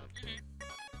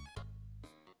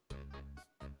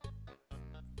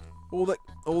 All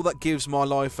that gives my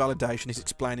life validation is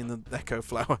explaining the echo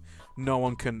flower. No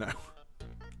one can know.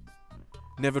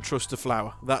 Never trust a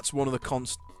flower. That's one of the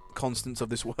constants of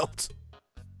this world.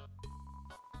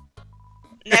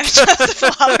 Never trust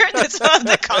a flower. That's one of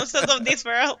the constants of this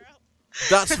world.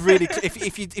 That's really.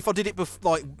 If I did it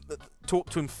talk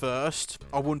to him first,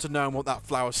 I wouldn't have known what that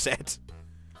flower said.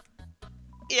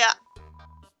 Yeah.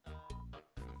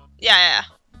 Yeah.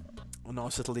 A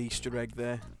nice little Easter egg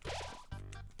there.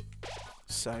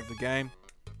 Save the game.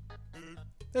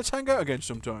 Let's hang out again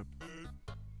sometime.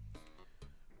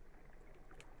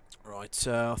 Right,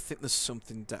 I think there's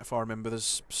something. If I remember,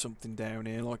 there's something down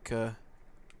here. Like,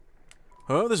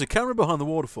 oh, there's a camera behind the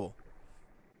waterfall.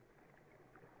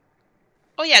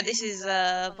 Oh yeah, this is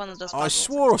one of those puzzles. I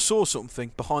swore I saw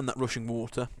something behind that rushing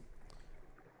water.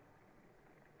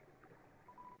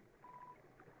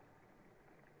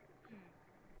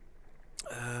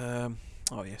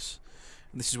 Oh yes.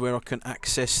 And this is where I can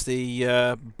access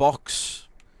the box.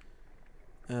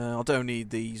 I don't need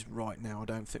these right now, I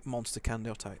don't think. Monster candy,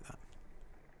 I'll take that.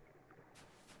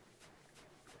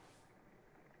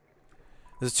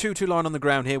 There's a 2-2 line on the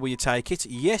ground here. Will you take it?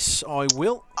 Yes, I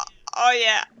will. Oh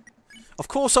yeah. Of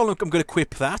course I'm going to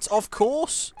equip that. Of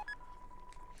course.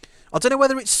 I don't know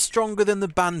whether it's stronger than the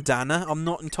bandana. I'm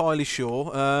not entirely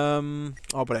sure. Oh,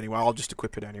 but anyway, I'll just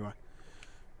equip it anyway.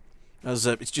 As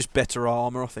it's just better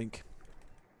armour, I think.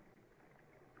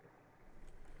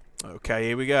 Okay,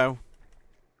 here we go.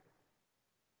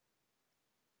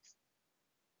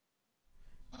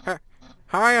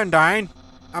 Hi, Undyne.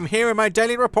 I'm here with my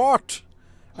daily report.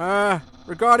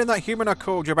 Regarding that human I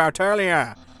called you about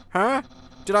earlier. Huh?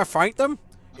 Did I fight them?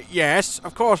 Yes,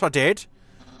 of course I did.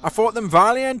 I fought them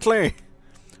valiantly.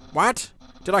 What?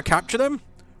 Did I capture them?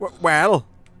 Well,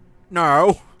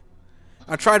 no.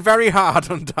 I tried very hard,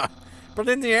 Undyne. But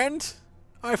in the end,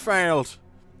 I failed.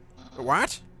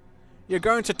 What? You're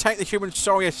going to take the human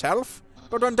soul yourself?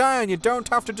 But Undyne, you don't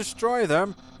have to destroy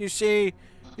them. You see...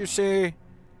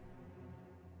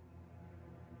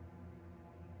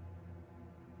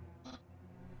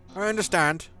 I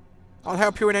understand. I'll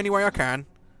help you in any way I can.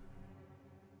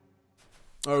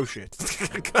 Oh shit.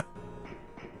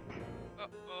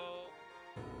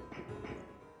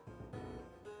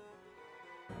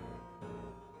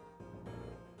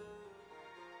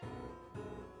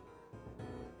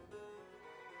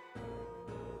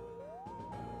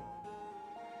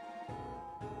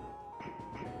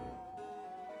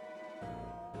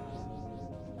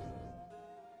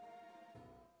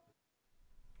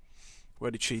 Where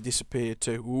did she disappear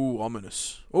to? Ooh,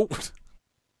 ominous. Oh!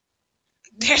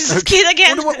 There's this kid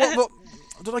again! What?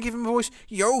 Did I give him a voice?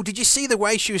 Yo, did you see the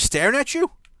way she was staring at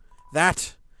you?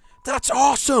 That's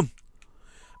awesome!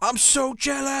 I'm so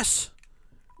jealous!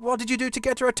 What did you do to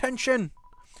get her attention?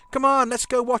 Come on, let's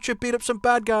go watch her beat up some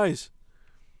bad guys.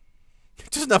 He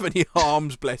doesn't have any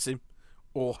arms, bless him.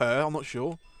 Or her, I'm not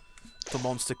sure. The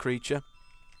monster creature.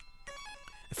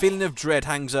 A feeling of dread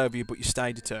hangs over you, but you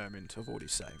stay determined. I've already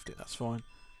saved it, that's fine.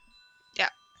 Yeah.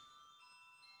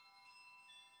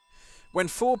 When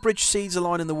 4 bridge seeds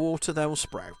align in the water, they will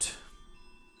sprout.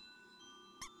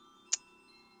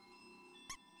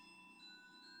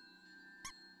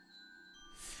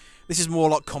 This is more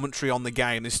like commentary on the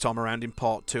game this time around in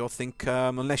part 2, I think.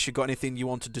 Unless you've got anything you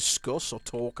want to discuss or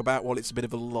talk about while it's a bit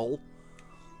of a lull.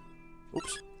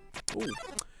 Oops. Ooh.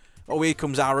 Oh, here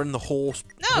comes Aaron, the horse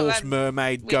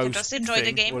mermaid ghost. We can just enjoy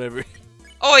the game. Whatever.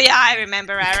 Oh yeah, I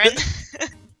remember Aaron.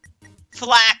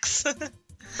 Flax.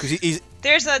 Because he's...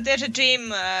 There's a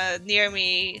gym near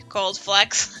me called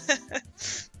Flex.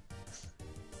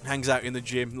 Hangs out in the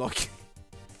gym like...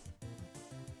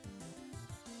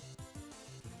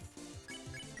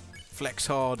 Flex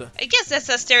harder. I guess that's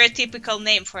a stereotypical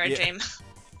name for a gym.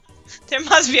 There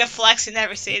must be a Flex in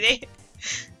every city.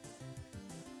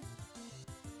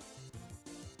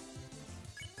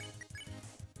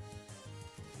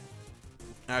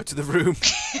 Out of the room.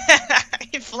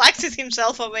 He flexes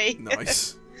himself away.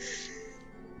 Nice.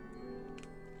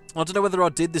 I don't know whether I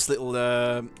did this little...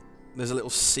 there's a little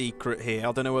secret here.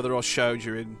 I don't know whether I showed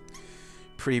you in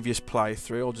previous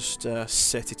playthrough. I'll just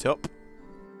set it up.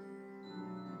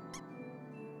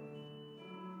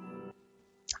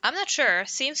 I'm not sure.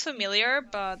 Seems familiar,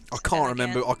 but... I can't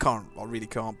remember. I really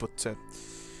can't, but...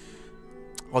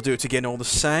 I'll do it again all the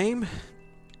same.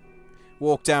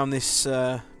 Walk down this...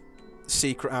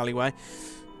 secret alleyway.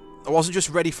 I wasn't just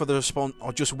ready for the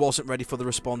I just wasn't ready for the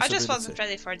responsibility. I just wasn't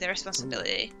ready for the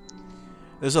responsibility.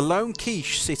 There's a lone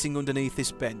quiche sitting underneath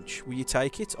this bench. Will you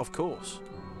take it? Of course.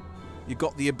 You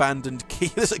got the abandoned key.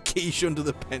 There's a quiche under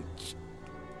the bench.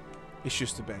 It's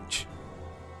just a bench.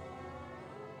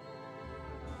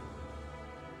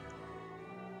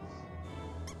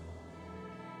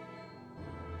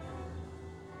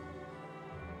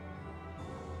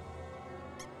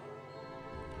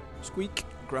 Squeak,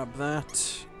 grab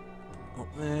that, up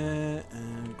there,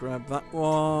 and grab that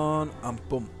one, and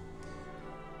boom.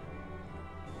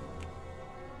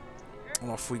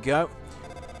 And off we go.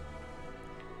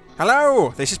 Hello,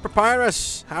 this is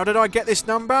Papyrus. How did I get this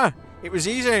number? It was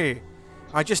easy.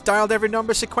 I just dialed every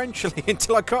number sequentially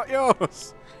until I got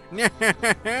yours.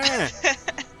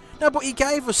 No, but he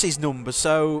gave us his number,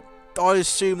 so I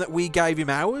assume that we gave him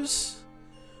ours?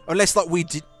 Unless, like, we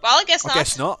did... Well, I guess not. I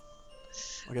guess not.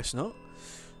 I guess not.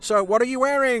 So, what are you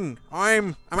wearing?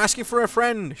 I'm asking for a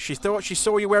friend. She thought she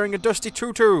saw you wearing a dusty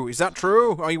tutu. Is that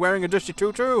true? Are you wearing a dusty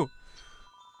tutu?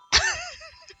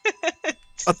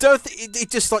 I don't think... It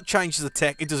just, like, changes the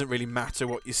tech. It doesn't really matter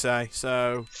what you say,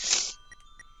 so...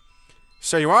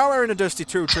 So you are wearing a dusty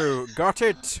tutu. Got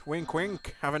it. Wink,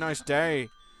 wink. Have a nice day.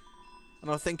 And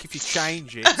I think if you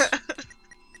change it...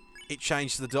 it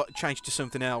changes to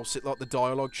something else. It, like, the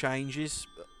dialogue changes.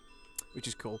 Which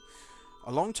is cool.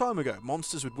 A long time ago,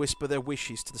 monsters would whisper their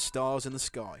wishes to the stars in the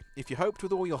sky. If you hoped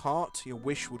with all your heart, your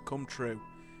wish would come true.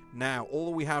 Now,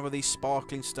 all we have are these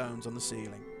sparkling stones on the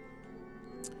ceiling.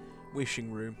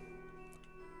 Wishing room.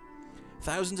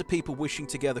 Thousands of people wishing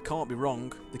together can't be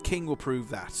wrong. The king will prove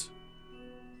that.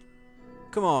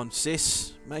 Come on,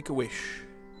 sis. Make a wish.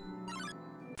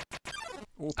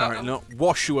 Oh, apparently not.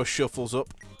 Washua shuffles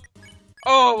up.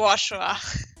 Oh, Washua.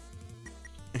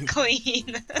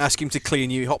 Clean. Ask him to clean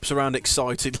you. He hops around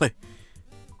excitedly.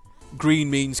 Green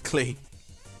means clean.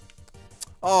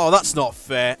 Oh, that's not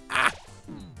fair. Ah.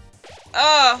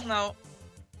 Oh, no.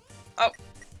 Oh.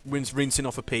 Rinsing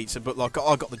off a pizza, but like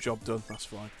I got the job done. That's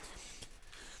fine.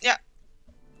 Yeah.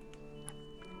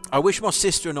 I wish my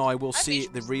sister and I will see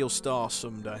the real star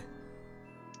someday.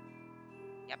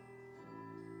 Yep.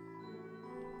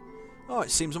 Oh, it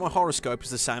seems my horoscope is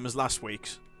the same as last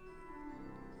week's.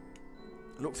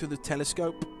 Look through the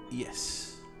telescope.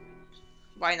 Yes.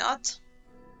 Why not?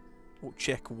 Or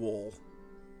check wall.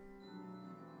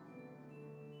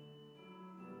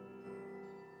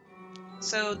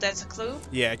 So that's a clue?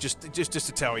 Yeah, just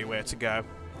to tell you where to go.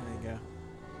 we go.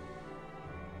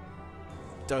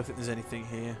 Don't think there's anything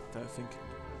here. Don't think.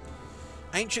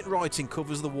 Ancient writing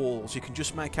covers the walls. You can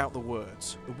just make out the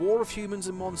words. The war of humans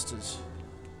and monsters.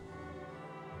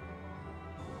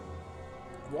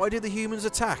 Why did the humans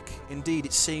attack? Indeed,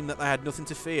 it seemed that they had nothing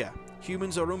to fear.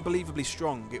 Humans are unbelievably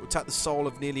strong. It would take the soul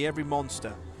of nearly every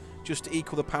monster just to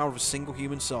equal the power of a single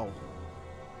human soul.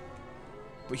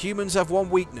 But humans have one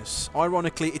weakness.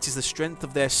 Ironically, it is the strength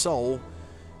of their soul.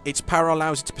 Its power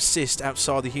allows it to persist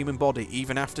outside the human body,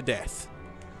 even after death.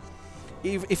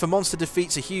 If a monster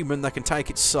defeats a human, they can take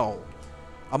its soul.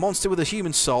 A monster with a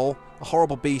human soul, a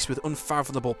horrible beast with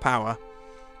unfathomable power.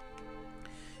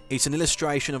 It's an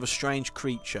illustration of a strange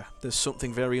creature. There's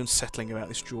something very unsettling about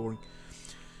this drawing.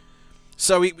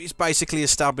 So it's basically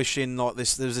establishing like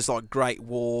this. There's this like great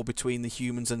war between the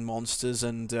humans and monsters,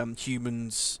 and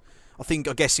humans,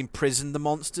 I guess, imprison the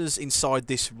monsters inside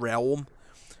this realm,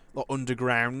 like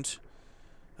underground.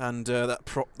 And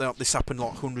this happened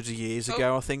like hundreds of years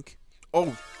ago, I think.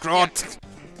 Oh God! Yeah.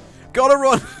 Gotta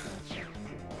run!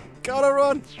 Gotta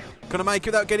run! Can I make it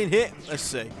without getting hit? Let's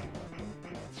see.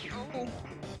 Oh.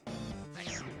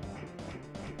 Nice.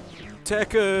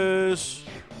 Techers!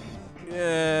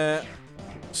 Yeah.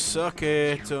 Suck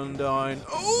it, Undyne.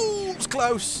 Oh, it's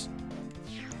close!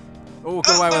 Oh,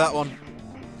 got away with that one.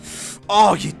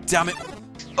 Oh, you damn it!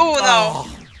 Oh, no!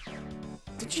 Oh.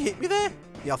 Did she hit me there?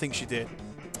 Yeah, I think she did.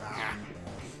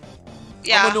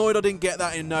 Yeah. I'm annoyed I didn't get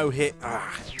that in no hit.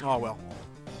 Oh well.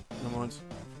 Never mind.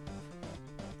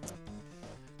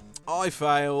 I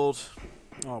failed.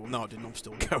 Oh, well, no I didn't. I'm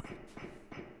still going.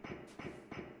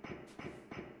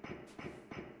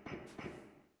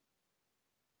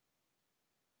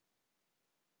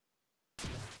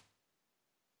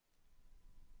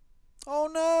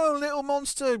 Oh no, little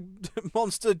monster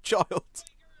child.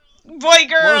 Boy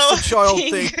girl Monster child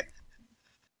thing.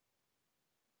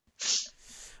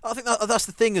 I think that's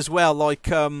the thing as well.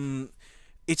 Like, I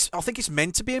think it's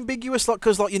meant to be ambiguous, like,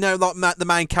 because, like, you know, like the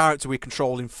main character we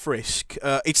control in Frisk,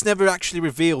 it's never actually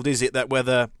revealed, is it, that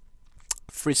whether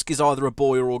Frisk is either a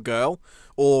boy or a girl,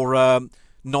 or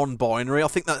non-binary. I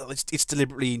think that it's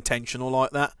deliberately intentional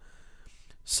like that.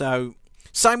 So,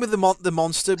 same with the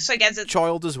monster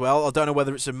child as well. I don't know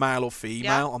whether it's a male or female.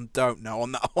 Yeah. I don't know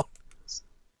on that one.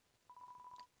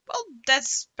 Well,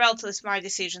 that's relatively smart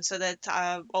decision so that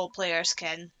all players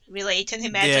can relate and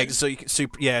imagine. Yeah, so you can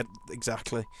yeah,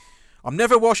 exactly. I'm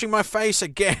never washing my face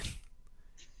again.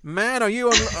 Man, are you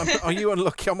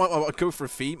unlucky? I might go for a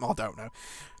female. I don't know.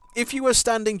 If you were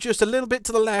standing just a little bit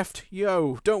to the left,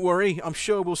 yo, don't worry. I'm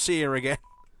sure we'll see her again.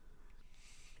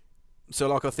 So,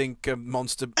 like, I think little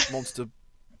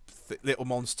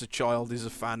monster child is a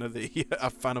fan of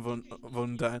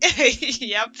Undertale.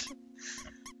 Yep.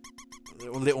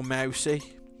 Little mousey.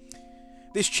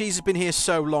 This cheese has been here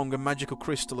so long a magical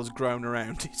crystal has grown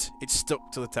around it. It's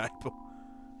stuck to the table.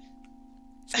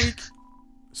 Squeak.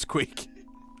 Squeak.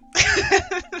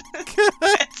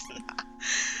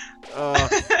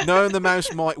 Knowing the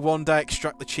mouse might one day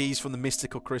extract the cheese from the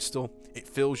mystical crystal, it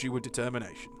fills you with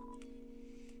determination.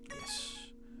 Yes.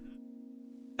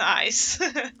 Nice.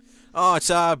 Oh, it's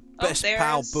our best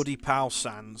pal, Buddy Pal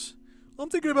Sans.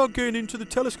 I'm thinking about getting into the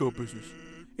telescope business.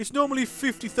 It's normally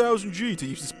 50,000 G to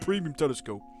use this premium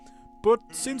telescope. But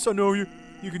since I know you,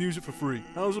 you can use it for free.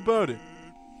 How's about it?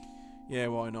 Yeah,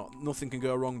 why not? Nothing can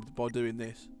go wrong by doing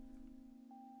this.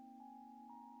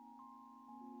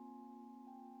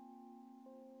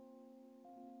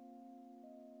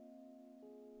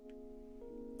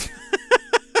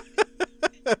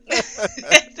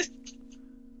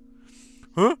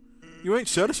 Huh? You ain't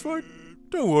satisfied?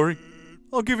 Don't worry.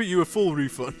 I'll give you a full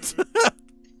refund.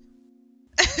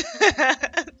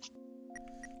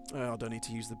 I don't need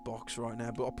to use the box right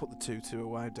now, but I'll put the tutu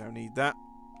away. Don't need that.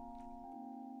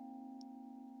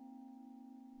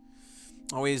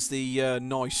 Oh, here's the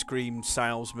nice cream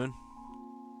salesman.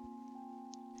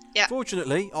 Yeah.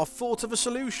 Fortunately, I've thought of a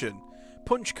solution.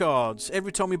 Punch cards.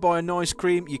 Every time you buy an ice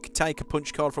cream, you can take a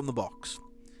punch card from the box.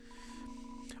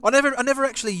 I never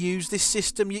actually use this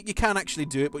system. You can actually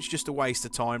do it, but it's just a waste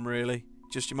of time, really.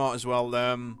 Just you might as well.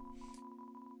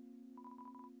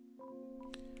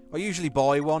 I usually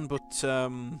buy one, but I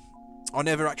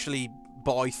never actually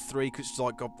buy 3 because it's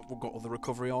like I've got other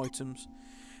recovery items.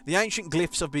 The ancient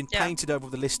glyphs have been painted over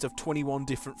with a list of 21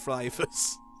 different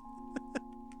flavours.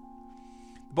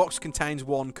 The box contains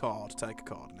 1 card. Take a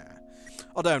card now.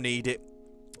 I don't need it.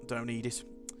 Don't need it.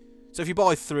 So if you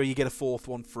buy 3, you get a 4th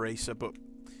one free. So, but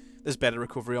there's better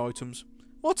recovery items.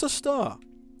 What's a star?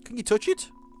 Can you touch it?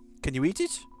 Can you eat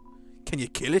it? Can you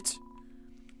kill it?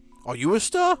 Are you a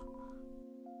star?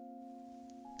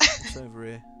 What's over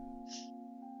here?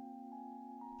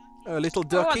 A little Oh,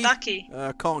 ducky. a ducky.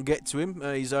 Can't get to him.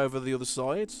 He's over the other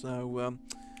side, so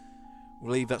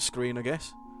we'll leave that screen, I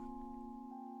guess.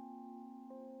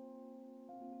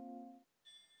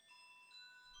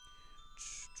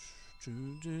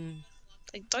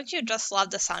 Like, don't you just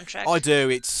love the soundtrack? I do.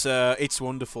 It's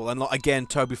wonderful, and like, again,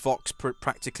 Toby Fox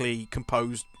practically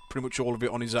composed pretty much all of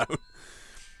it on his own.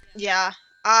 Yeah,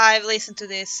 I've listened to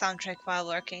this soundtrack while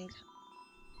working.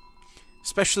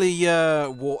 Especially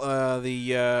I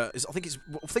think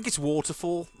it's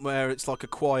Waterfall, where it's like a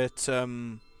quiet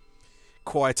ambience.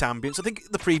 I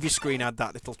think the previous screen had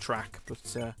that little track,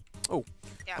 but yeah.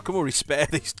 I can already spare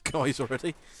these guys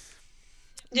already.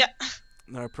 Yeah.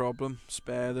 No problem,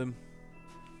 spare them.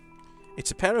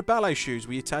 It's a pair of ballet shoes.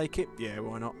 Will you take it? Yeah,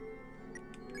 why not?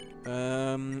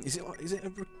 Can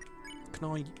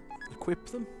I equip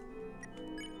them?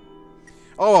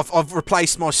 Oh, I've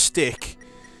replaced my stick.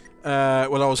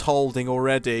 Well, I was holding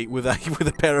already with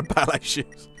a pair of ballet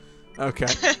shoes. Okay.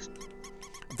 I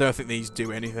don't think these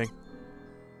do anything.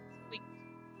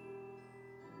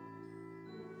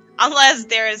 Unless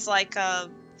there is like a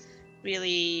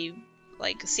really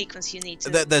a sequence you need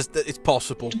to. It's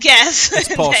possible. Guess.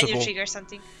 It's possible. Then you trigger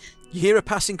something. You hear a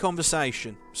passing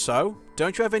conversation. So,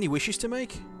 don't you have any wishes to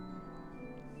make?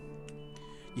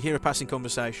 You hear a passing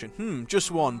conversation. Just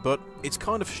one, but it's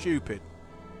kind of stupid.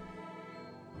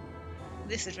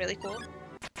 This is really cool.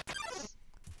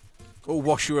 Oh,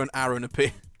 Washua and Aaron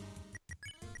appear.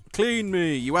 Clean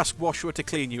me! You ask Washua to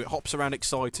clean you. It hops around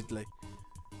excitedly.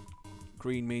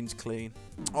 Green means clean.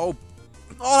 Oh,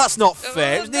 that's not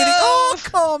fair. It was nearly... Oh,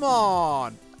 come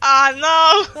on! Ah,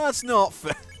 no! That's not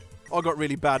fair. I got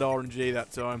really bad RNG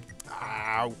that time.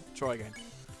 Ow. Try again.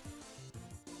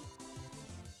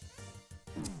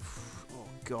 Oh,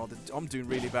 God. I'm doing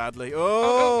really badly.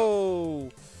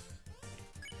 Oh!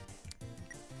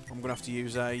 I'm going to have to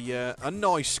use a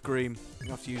nice scream. I'm going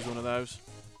to have to use one of those.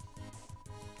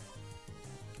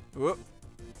 Whoa.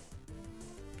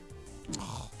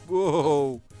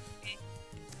 Whoa.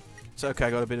 It's okay,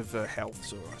 I got a bit of health,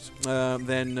 it's alright.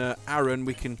 Then Aaron,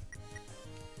 we can...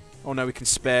 Oh no, we can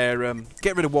spare...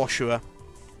 get rid of Washua.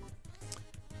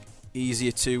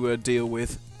 Easier to deal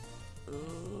with.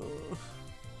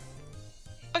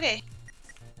 Okay.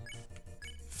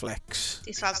 Flex.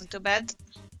 This wasn't too bad.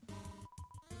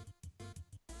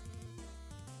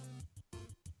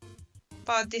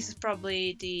 But this is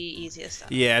probably the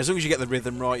easiest. Yeah, as long as you get the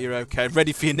rhythm right, you're okay.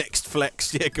 Ready for your next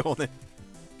flex. Yeah, go on then.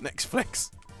 Next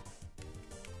flex.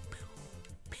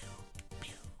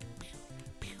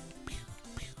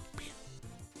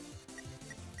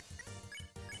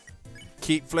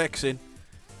 Keep flexing.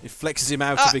 It flexes him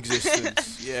out of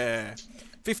existence. Yeah.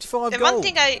 55 gold. One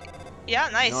thing Yeah,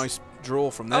 nice. Nice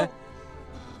draw from there.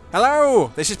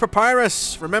 Hello, this is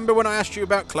Papyrus. Remember when I asked you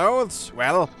about clothes?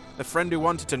 Well, the friend who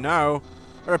wanted to know.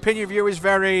 Her opinion of you is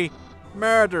very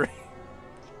murdery.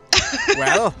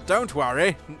 Well, don't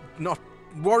worry.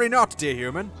 Worry not, dear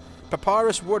human.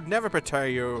 Papyrus would never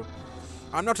betray you.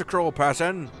 I'm not a cruel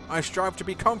person. I strive to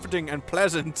be comforting and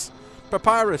pleasant.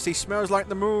 Papyrus, he smells like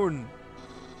the moon.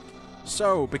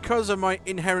 So, because of my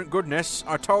inherent goodness,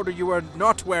 I told her you were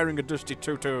not wearing a dusty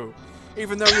tutu,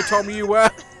 even though you told me you were.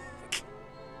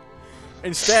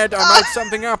 Instead, I made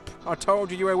something up. I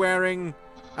told you were wearing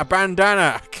a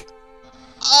bandana.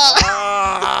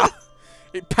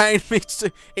 It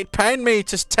pained me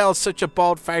to tell such a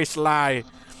bald-faced lie.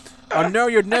 I know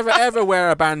you'd never ever wear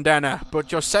a bandana,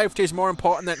 but your safety is more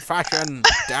important than fashion.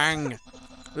 Dang.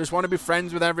 I just want to be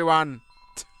friends with everyone.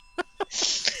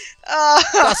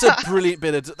 That's a brilliant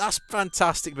bit of... That's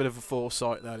fantastic bit of a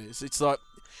foresight, that is. It's like,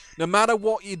 no matter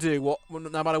what you do,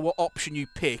 no matter what option you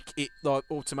pick, it like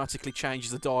automatically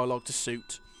changes the dialogue to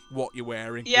suit what you're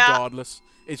wearing, regardless.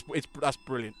 That's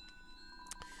brilliant.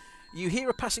 You hear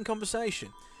a passing conversation.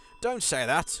 Don't say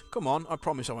that. Come on, I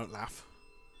promise I won't laugh.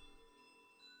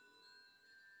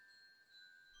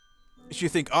 You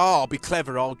think, oh, I'll be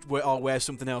clever, I'll wear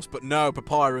something else. But no,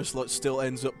 Papyrus still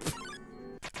ends up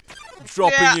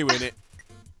dropping you in it.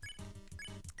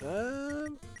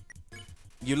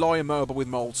 You lie immobile with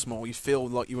mold small. You feel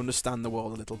like you understand the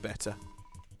world a little better.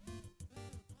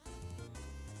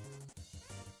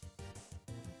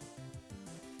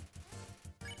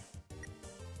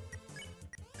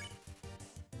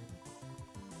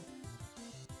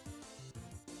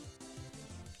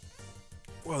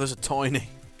 Well, there's a tiny...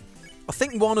 I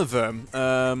think one of them...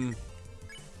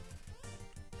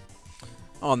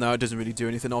 Oh no, it doesn't really do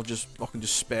anything. I can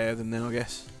just spare them then, I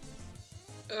guess.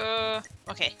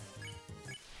 Okay.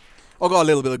 I got a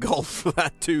little bit of gold for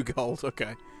that. 2 gold,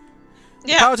 okay.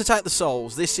 Yeah. The power to take the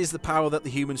souls. This is the power that the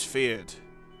humans feared.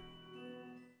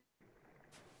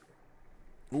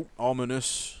 Ooh,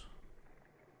 ominous.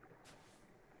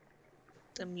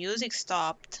 The music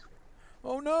stopped.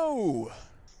 Oh no!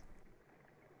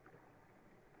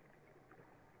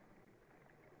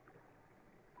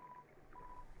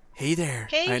 Hey there.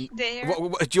 Hey there. Do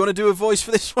you want to do a voice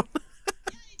for this one?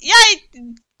 Yeah, I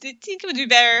think it would be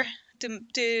better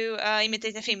to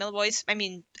imitate a female voice. I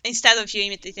mean, instead of you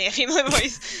imitating a female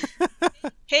voice.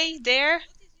 Hey there.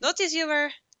 Notice you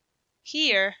were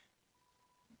here.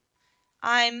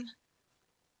 I'm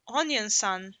Onion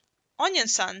Sun. Onion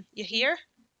Sun, you here?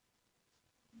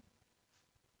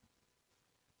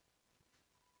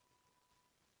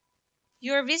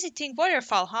 You're visiting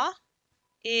Waterfall, huh?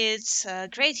 It's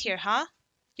great here, huh?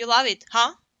 You love it,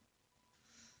 huh?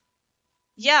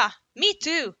 Yeah, me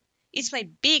too. It's my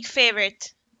big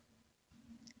favorite.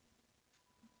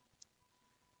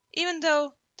 Even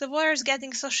though the water's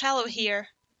getting so shallow here.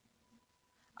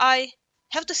 I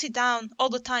have to sit down all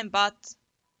the time, but...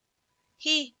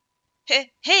 Hey,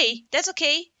 that's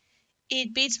okay.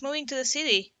 It beats moving to the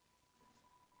city.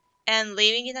 And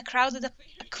living in a crowded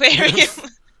aquarium.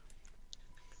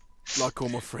 Like all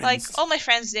my friends. Like all my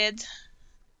friends did.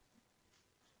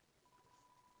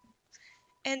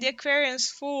 And the aquarium's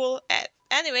full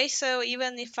anyway, so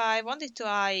even if I wanted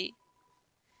to,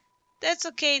 That's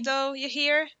okay though, you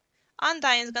hear?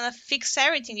 Undyne's gonna fix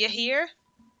everything, you hear?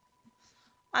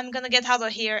 I'm gonna get out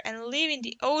of here and live in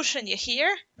the ocean, you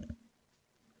hear?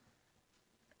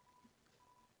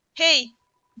 Hey,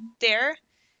 there.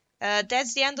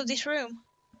 That's the end of this room.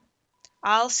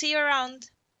 I'll see you around.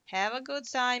 Have a good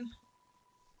time.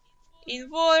 In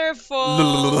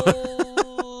Waterfall.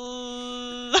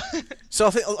 So I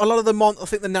think a lot of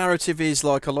the narrative is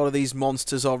like a lot of these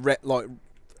monsters are like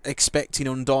expecting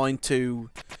Undyne to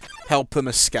help them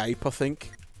escape. I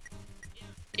think.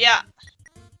 Yeah.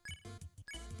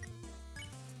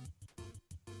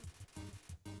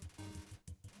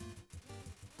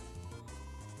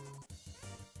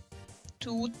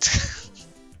 Toot.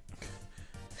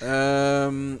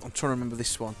 I'm trying to remember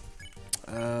this one.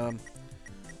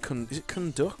 Is it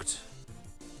conduct?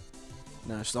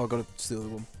 No, I've got to steal the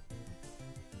other one.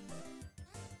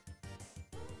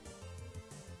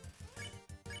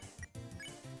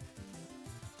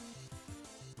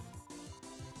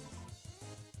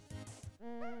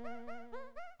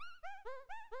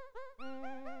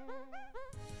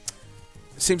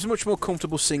 Seems much more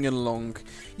comfortable singing along.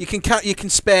 You can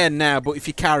spare now, but if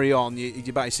you carry on,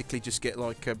 you basically just get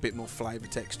like a bit more flavour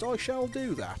text. I shall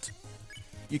do that.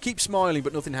 You keep smiling,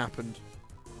 but nothing happened.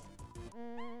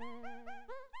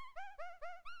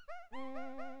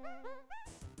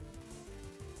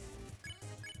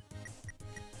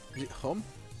 Is it hum?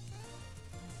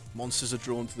 Monsters are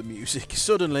drawn to the music.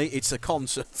 Suddenly, it's a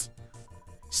concert.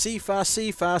 See fa,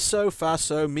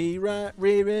 so mi ra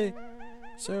re re.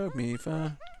 So me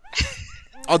fa.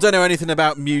 I don't know anything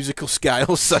about musical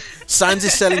scales, so Sans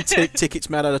is selling tickets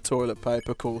made out of toilet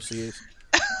paper. Of course he is.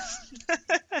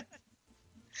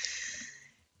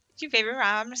 Your favorite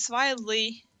rhymes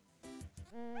wildly.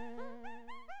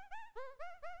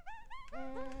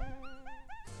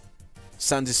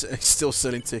 Sans is still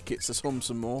selling tickets. Let's hum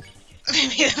some more.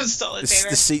 Maybe that was totally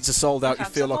favorite. The seats are sold out. You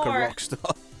feel like more. a rock star.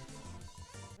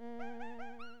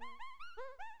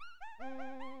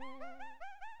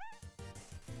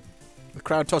 The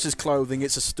crowd tosses clothing,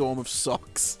 it's a storm of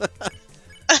socks.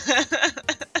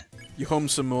 You hum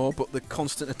some more, but the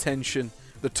constant attention,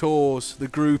 the tours, the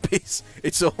groupies,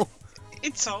 it's all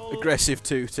aggressive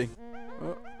tooting.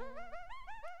 Oh.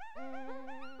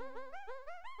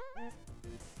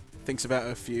 Thinks about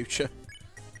her future.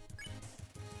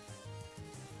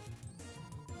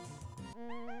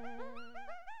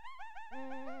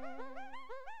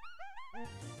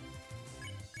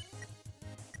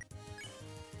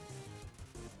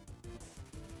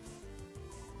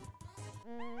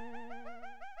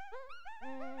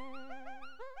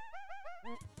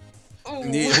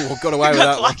 Yeah, got away with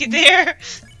that one. Lucky there.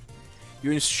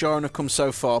 You and Sharon have come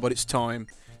so far, but it's time.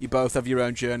 You both have your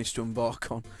own journeys to embark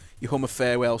on. You hum a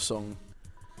farewell song.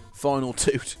 Final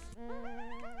toot.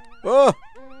 Oh!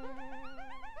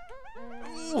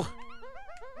 Ooh.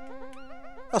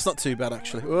 That's not too bad,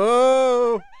 actually.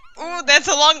 Whoa! Ooh, that's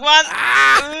a long one.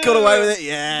 Ah! Got away with it.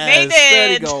 Yeah. Made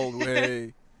it. 30 gold.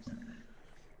 Way.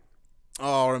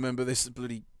 Oh, I remember this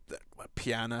bloody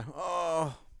piano.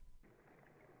 Oh.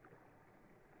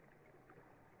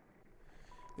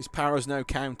 This power has no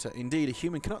counter. Indeed, a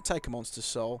human cannot take a monster's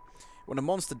soul. When a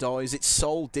monster dies, its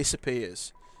soul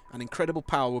disappears. An incredible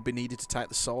power will be needed to take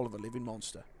the soul of a living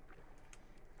monster.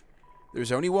 There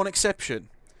is only one exception.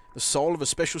 The soul of a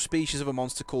special species of a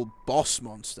monster called Boss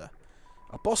Monster.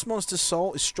 A boss monster's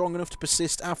soul is strong enough to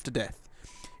persist after death,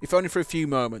 if only for a few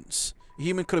moments. A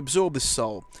human could absorb this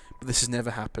soul, but this has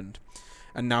never happened,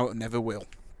 and now it never will.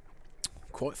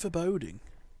 Quite foreboding.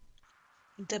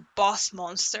 The boss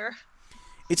monster.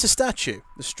 It's a statue.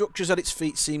 The structures at its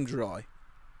feet seem dry.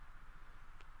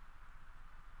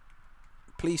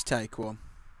 Please take one.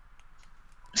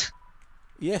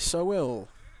 Yes, I will.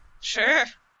 Sure.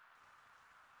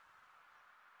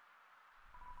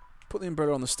 Put the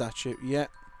umbrella on the statue. Yeah.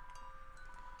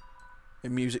 The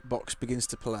music box begins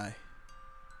to play.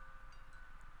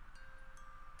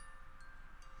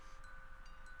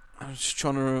 I'm just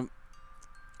trying to...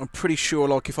 I'm pretty sure,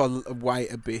 like, if I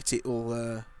wait a bit,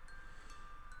 it'll...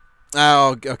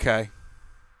 Oh, okay.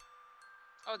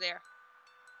 Oh, there.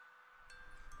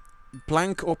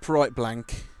 Blank, upright,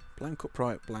 blank. Blank,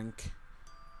 upright, blank.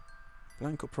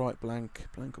 Blank, upright, blank.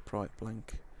 Blank, upright,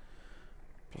 blank.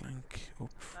 Blank,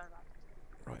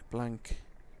 upright, blank.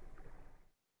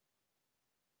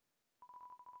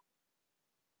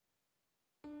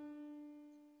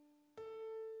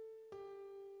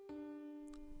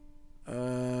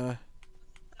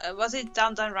 Was it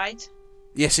done right?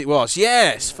 Yes, it was.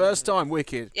 Yes! First time,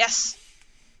 wicked. Yes.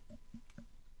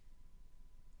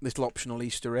 Little optional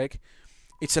Easter egg.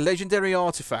 It's a legendary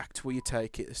artifact. Will you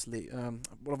take it?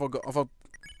 What have I got?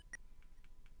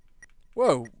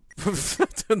 Whoa!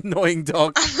 Annoying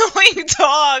dog. Annoying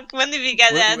dog! When did we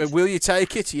get that? Will you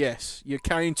take it? Yes. You're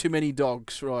carrying too many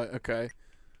dogs. Right, okay.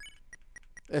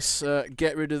 Let's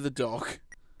get rid of the dog.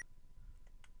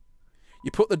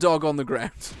 You put the dog on the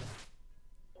ground.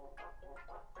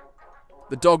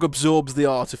 The dog absorbs the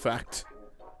artifact.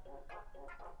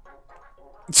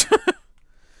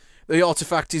 The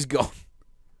artifact is gone.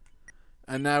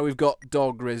 And now we've got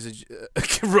dog residue.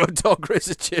 Dog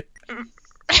residue.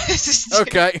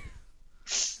 Okay.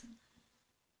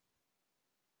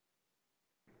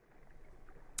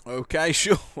 Okay,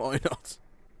 sure. Why not?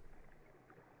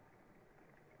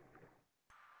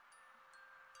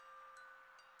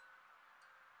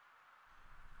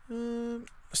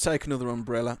 Let's take another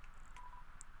umbrella.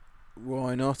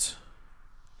 Why not?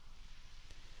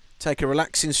 Take a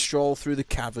relaxing stroll through the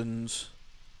caverns.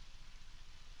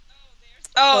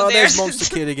 Oh, there's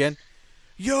Monster Kid again.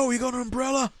 Yo, you got an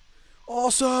umbrella?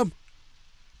 Awesome!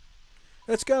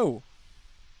 Let's go.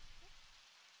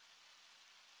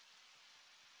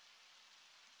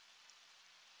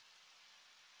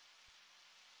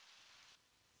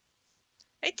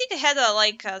 I think I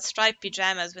had striped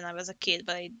pajamas when I was a kid,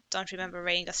 but I don't remember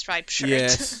wearing a striped shirt.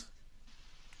 Yes.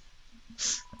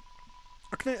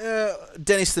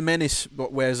 Dennis the Menace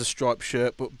wears a striped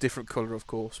shirt, but different colour, of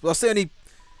course. But that's the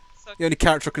only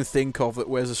character I can think of that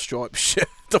wears a striped shirt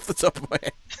off the top of my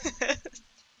head.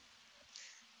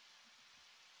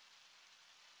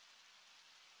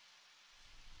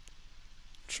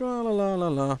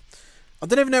 Tra-la-la-la-la. I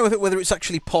don't even know whether it's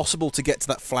actually possible to get to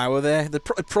that flower there.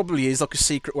 It probably is like a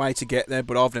secret way to get there,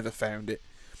 but I've never found it.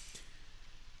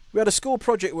 We had a school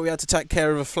project where we had to take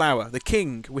care of a flower. The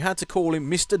king, we had to call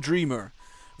him Mr. Dreamer,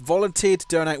 volunteered to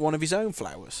donate one of his own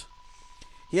flowers.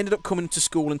 He ended up coming to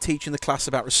school and teaching the class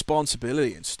about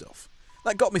responsibility and stuff.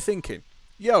 That got me thinking,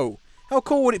 yo, how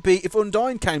cool would it be if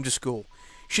Undyne came to school?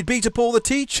 She'd beat up all the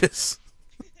teachers.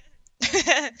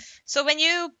 So when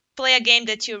you play a game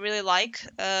that you really like,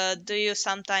 do you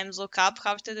sometimes look up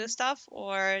how to do stuff,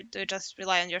 or do you just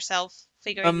rely on yourself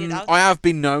figuring it out? I have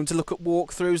been known to look at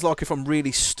walkthroughs, like if I'm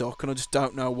really stuck and I just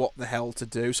don't know what the hell to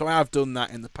do. So I have done that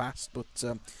in the past, but...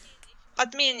 I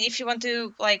mean, if you want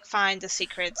to find the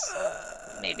secrets,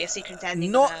 maybe a secret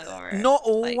ending. Not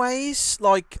always.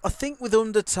 Like, I think with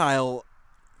Undertale,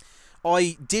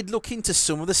 I did look into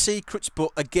some of the secrets,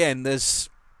 but again,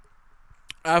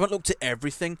 I haven't looked at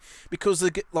everything because,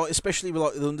 especially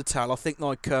with the Undertale, I think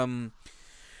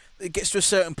it gets to a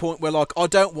certain point where I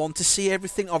don't want to see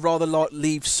everything. I'd rather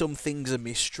leave some things a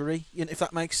mystery, if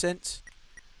that makes sense.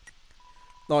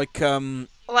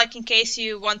 In case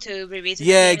you want to revisit.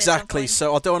 Yeah, exactly.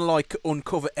 So I don't want to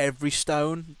uncover every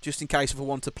stone just in case if I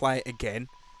want to play it again.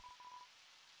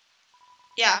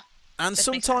 Yeah. And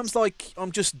sometimes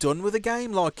I'm just done with the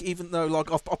game. Even though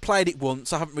I've played it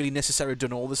once, I haven't really necessarily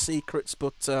done all the secrets,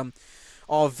 but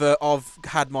I've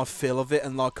had my fill of it,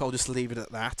 and I'll just leave it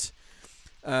at that.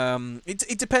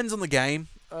 It depends on the game.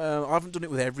 I haven't done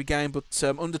it with every game, but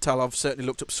Undertale I've certainly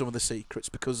looked up some of the secrets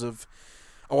because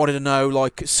I wanted to know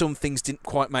some things didn't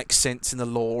quite make sense in the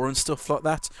lore and stuff like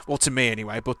that. Well, to me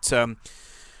anyway. But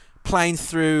playing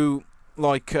through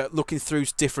looking through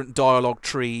different dialogue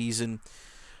trees and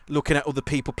looking at other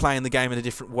people playing the game in a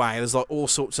different way, there's all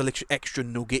sorts of extra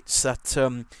nuggets that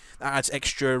adds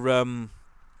extra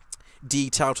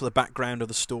detail to the background of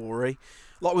the story.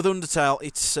 Like with Undertale,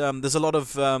 it's there's a lot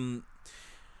of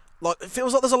like it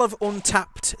feels like there's a lot of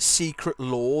untapped secret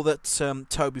lore that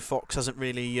Toby Fox hasn't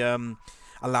really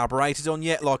elaborated on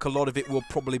yet. Like a lot of it will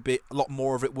probably be, a lot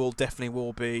more of it will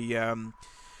definitely be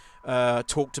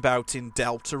talked about in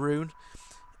Deltarune.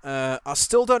 I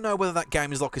still don't know whether that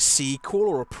game is like a sequel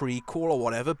or a prequel or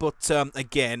whatever, but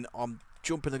again, I'm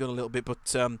jumping the gun a little bit,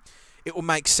 but it will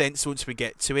make sense once we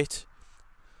get to it.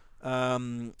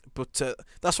 But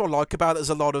that's what I like about it. There's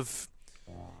a lot of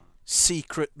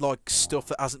secret like stuff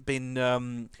that hasn't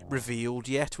been revealed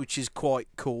yet, which is quite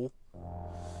cool.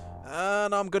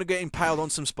 And I'm gonna get impaled on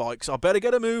some spikes. I better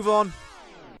get a move on.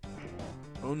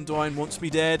 Undyne wants me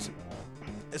dead.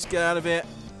 Let's get out of here.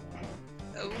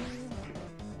 Oh.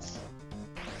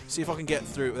 See if I can get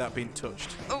through it without being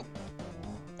touched. Oh.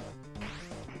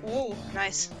 Oh,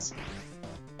 nice.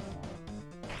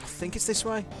 I think it's this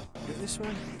way. Is it this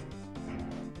way?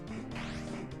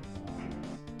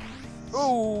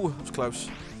 Oh, that was close.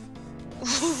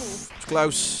 It's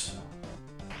close.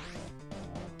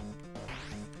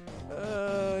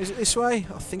 Is it this way?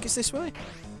 I think it's this way.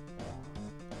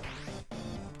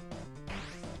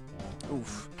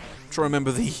 Oof. Try to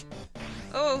remember the...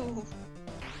 Oh.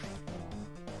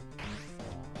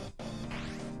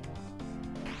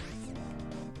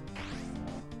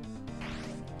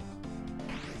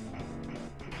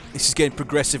 This is getting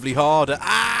progressively harder.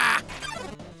 Ah!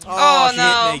 Oh, she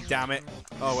no. hit me, damn it.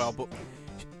 Oh well, but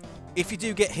if you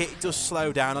do get hit, it does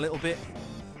slow down a little bit.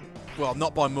 Well,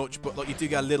 not by much, but like you do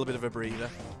get a little bit of a breather.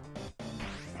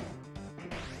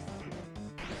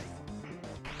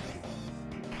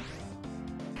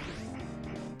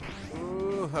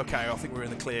 Ooh, okay, I think we're in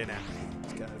the clear now.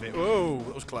 Let's get out of here. Whoa,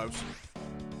 that was close.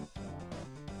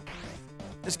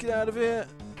 Let's get out of here.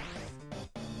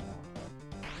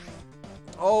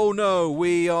 Oh no,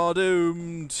 we are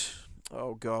doomed.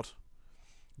 Oh god.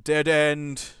 Dead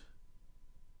end.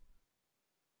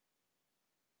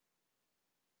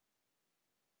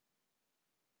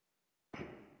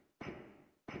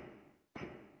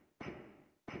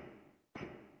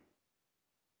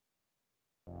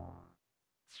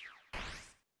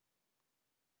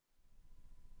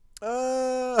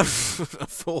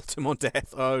 Fall to my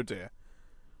death. Oh dear.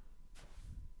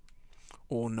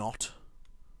 Or not.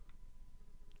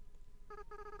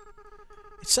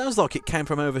 It sounds like it came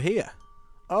from over here.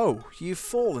 Oh, you've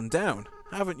fallen down,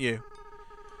 haven't you?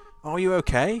 Are you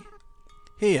okay?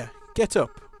 Here, get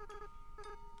up.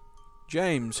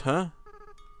 James, huh?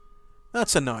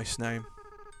 That's a nice name.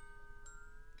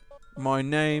 My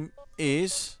name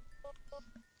is...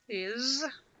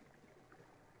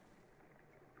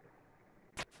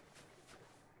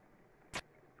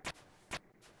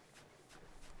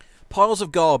 Piles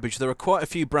of garbage. There are quite a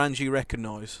few brands you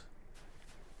recognise.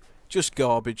 Just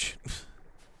garbage.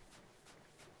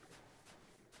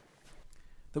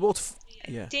 The water...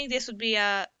 Yeah. I think this would be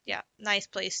a nice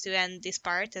place to end this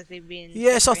part, as we've been...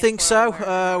 Yes, I think so.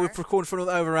 We've We've recorded for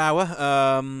over an hour.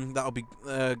 That'll be...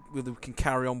 we can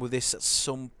carry on with this at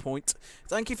some point.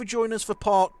 Thank you for joining us for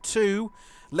part 2.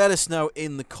 Let us know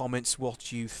in the comments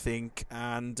what you think,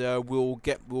 and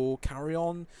we'll carry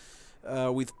on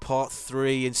with part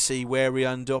 3 and see where we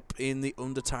end up in the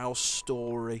Undertale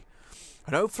story.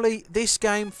 And hopefully this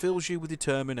game fills you with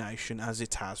determination as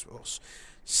it has us.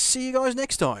 See you guys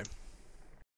next time.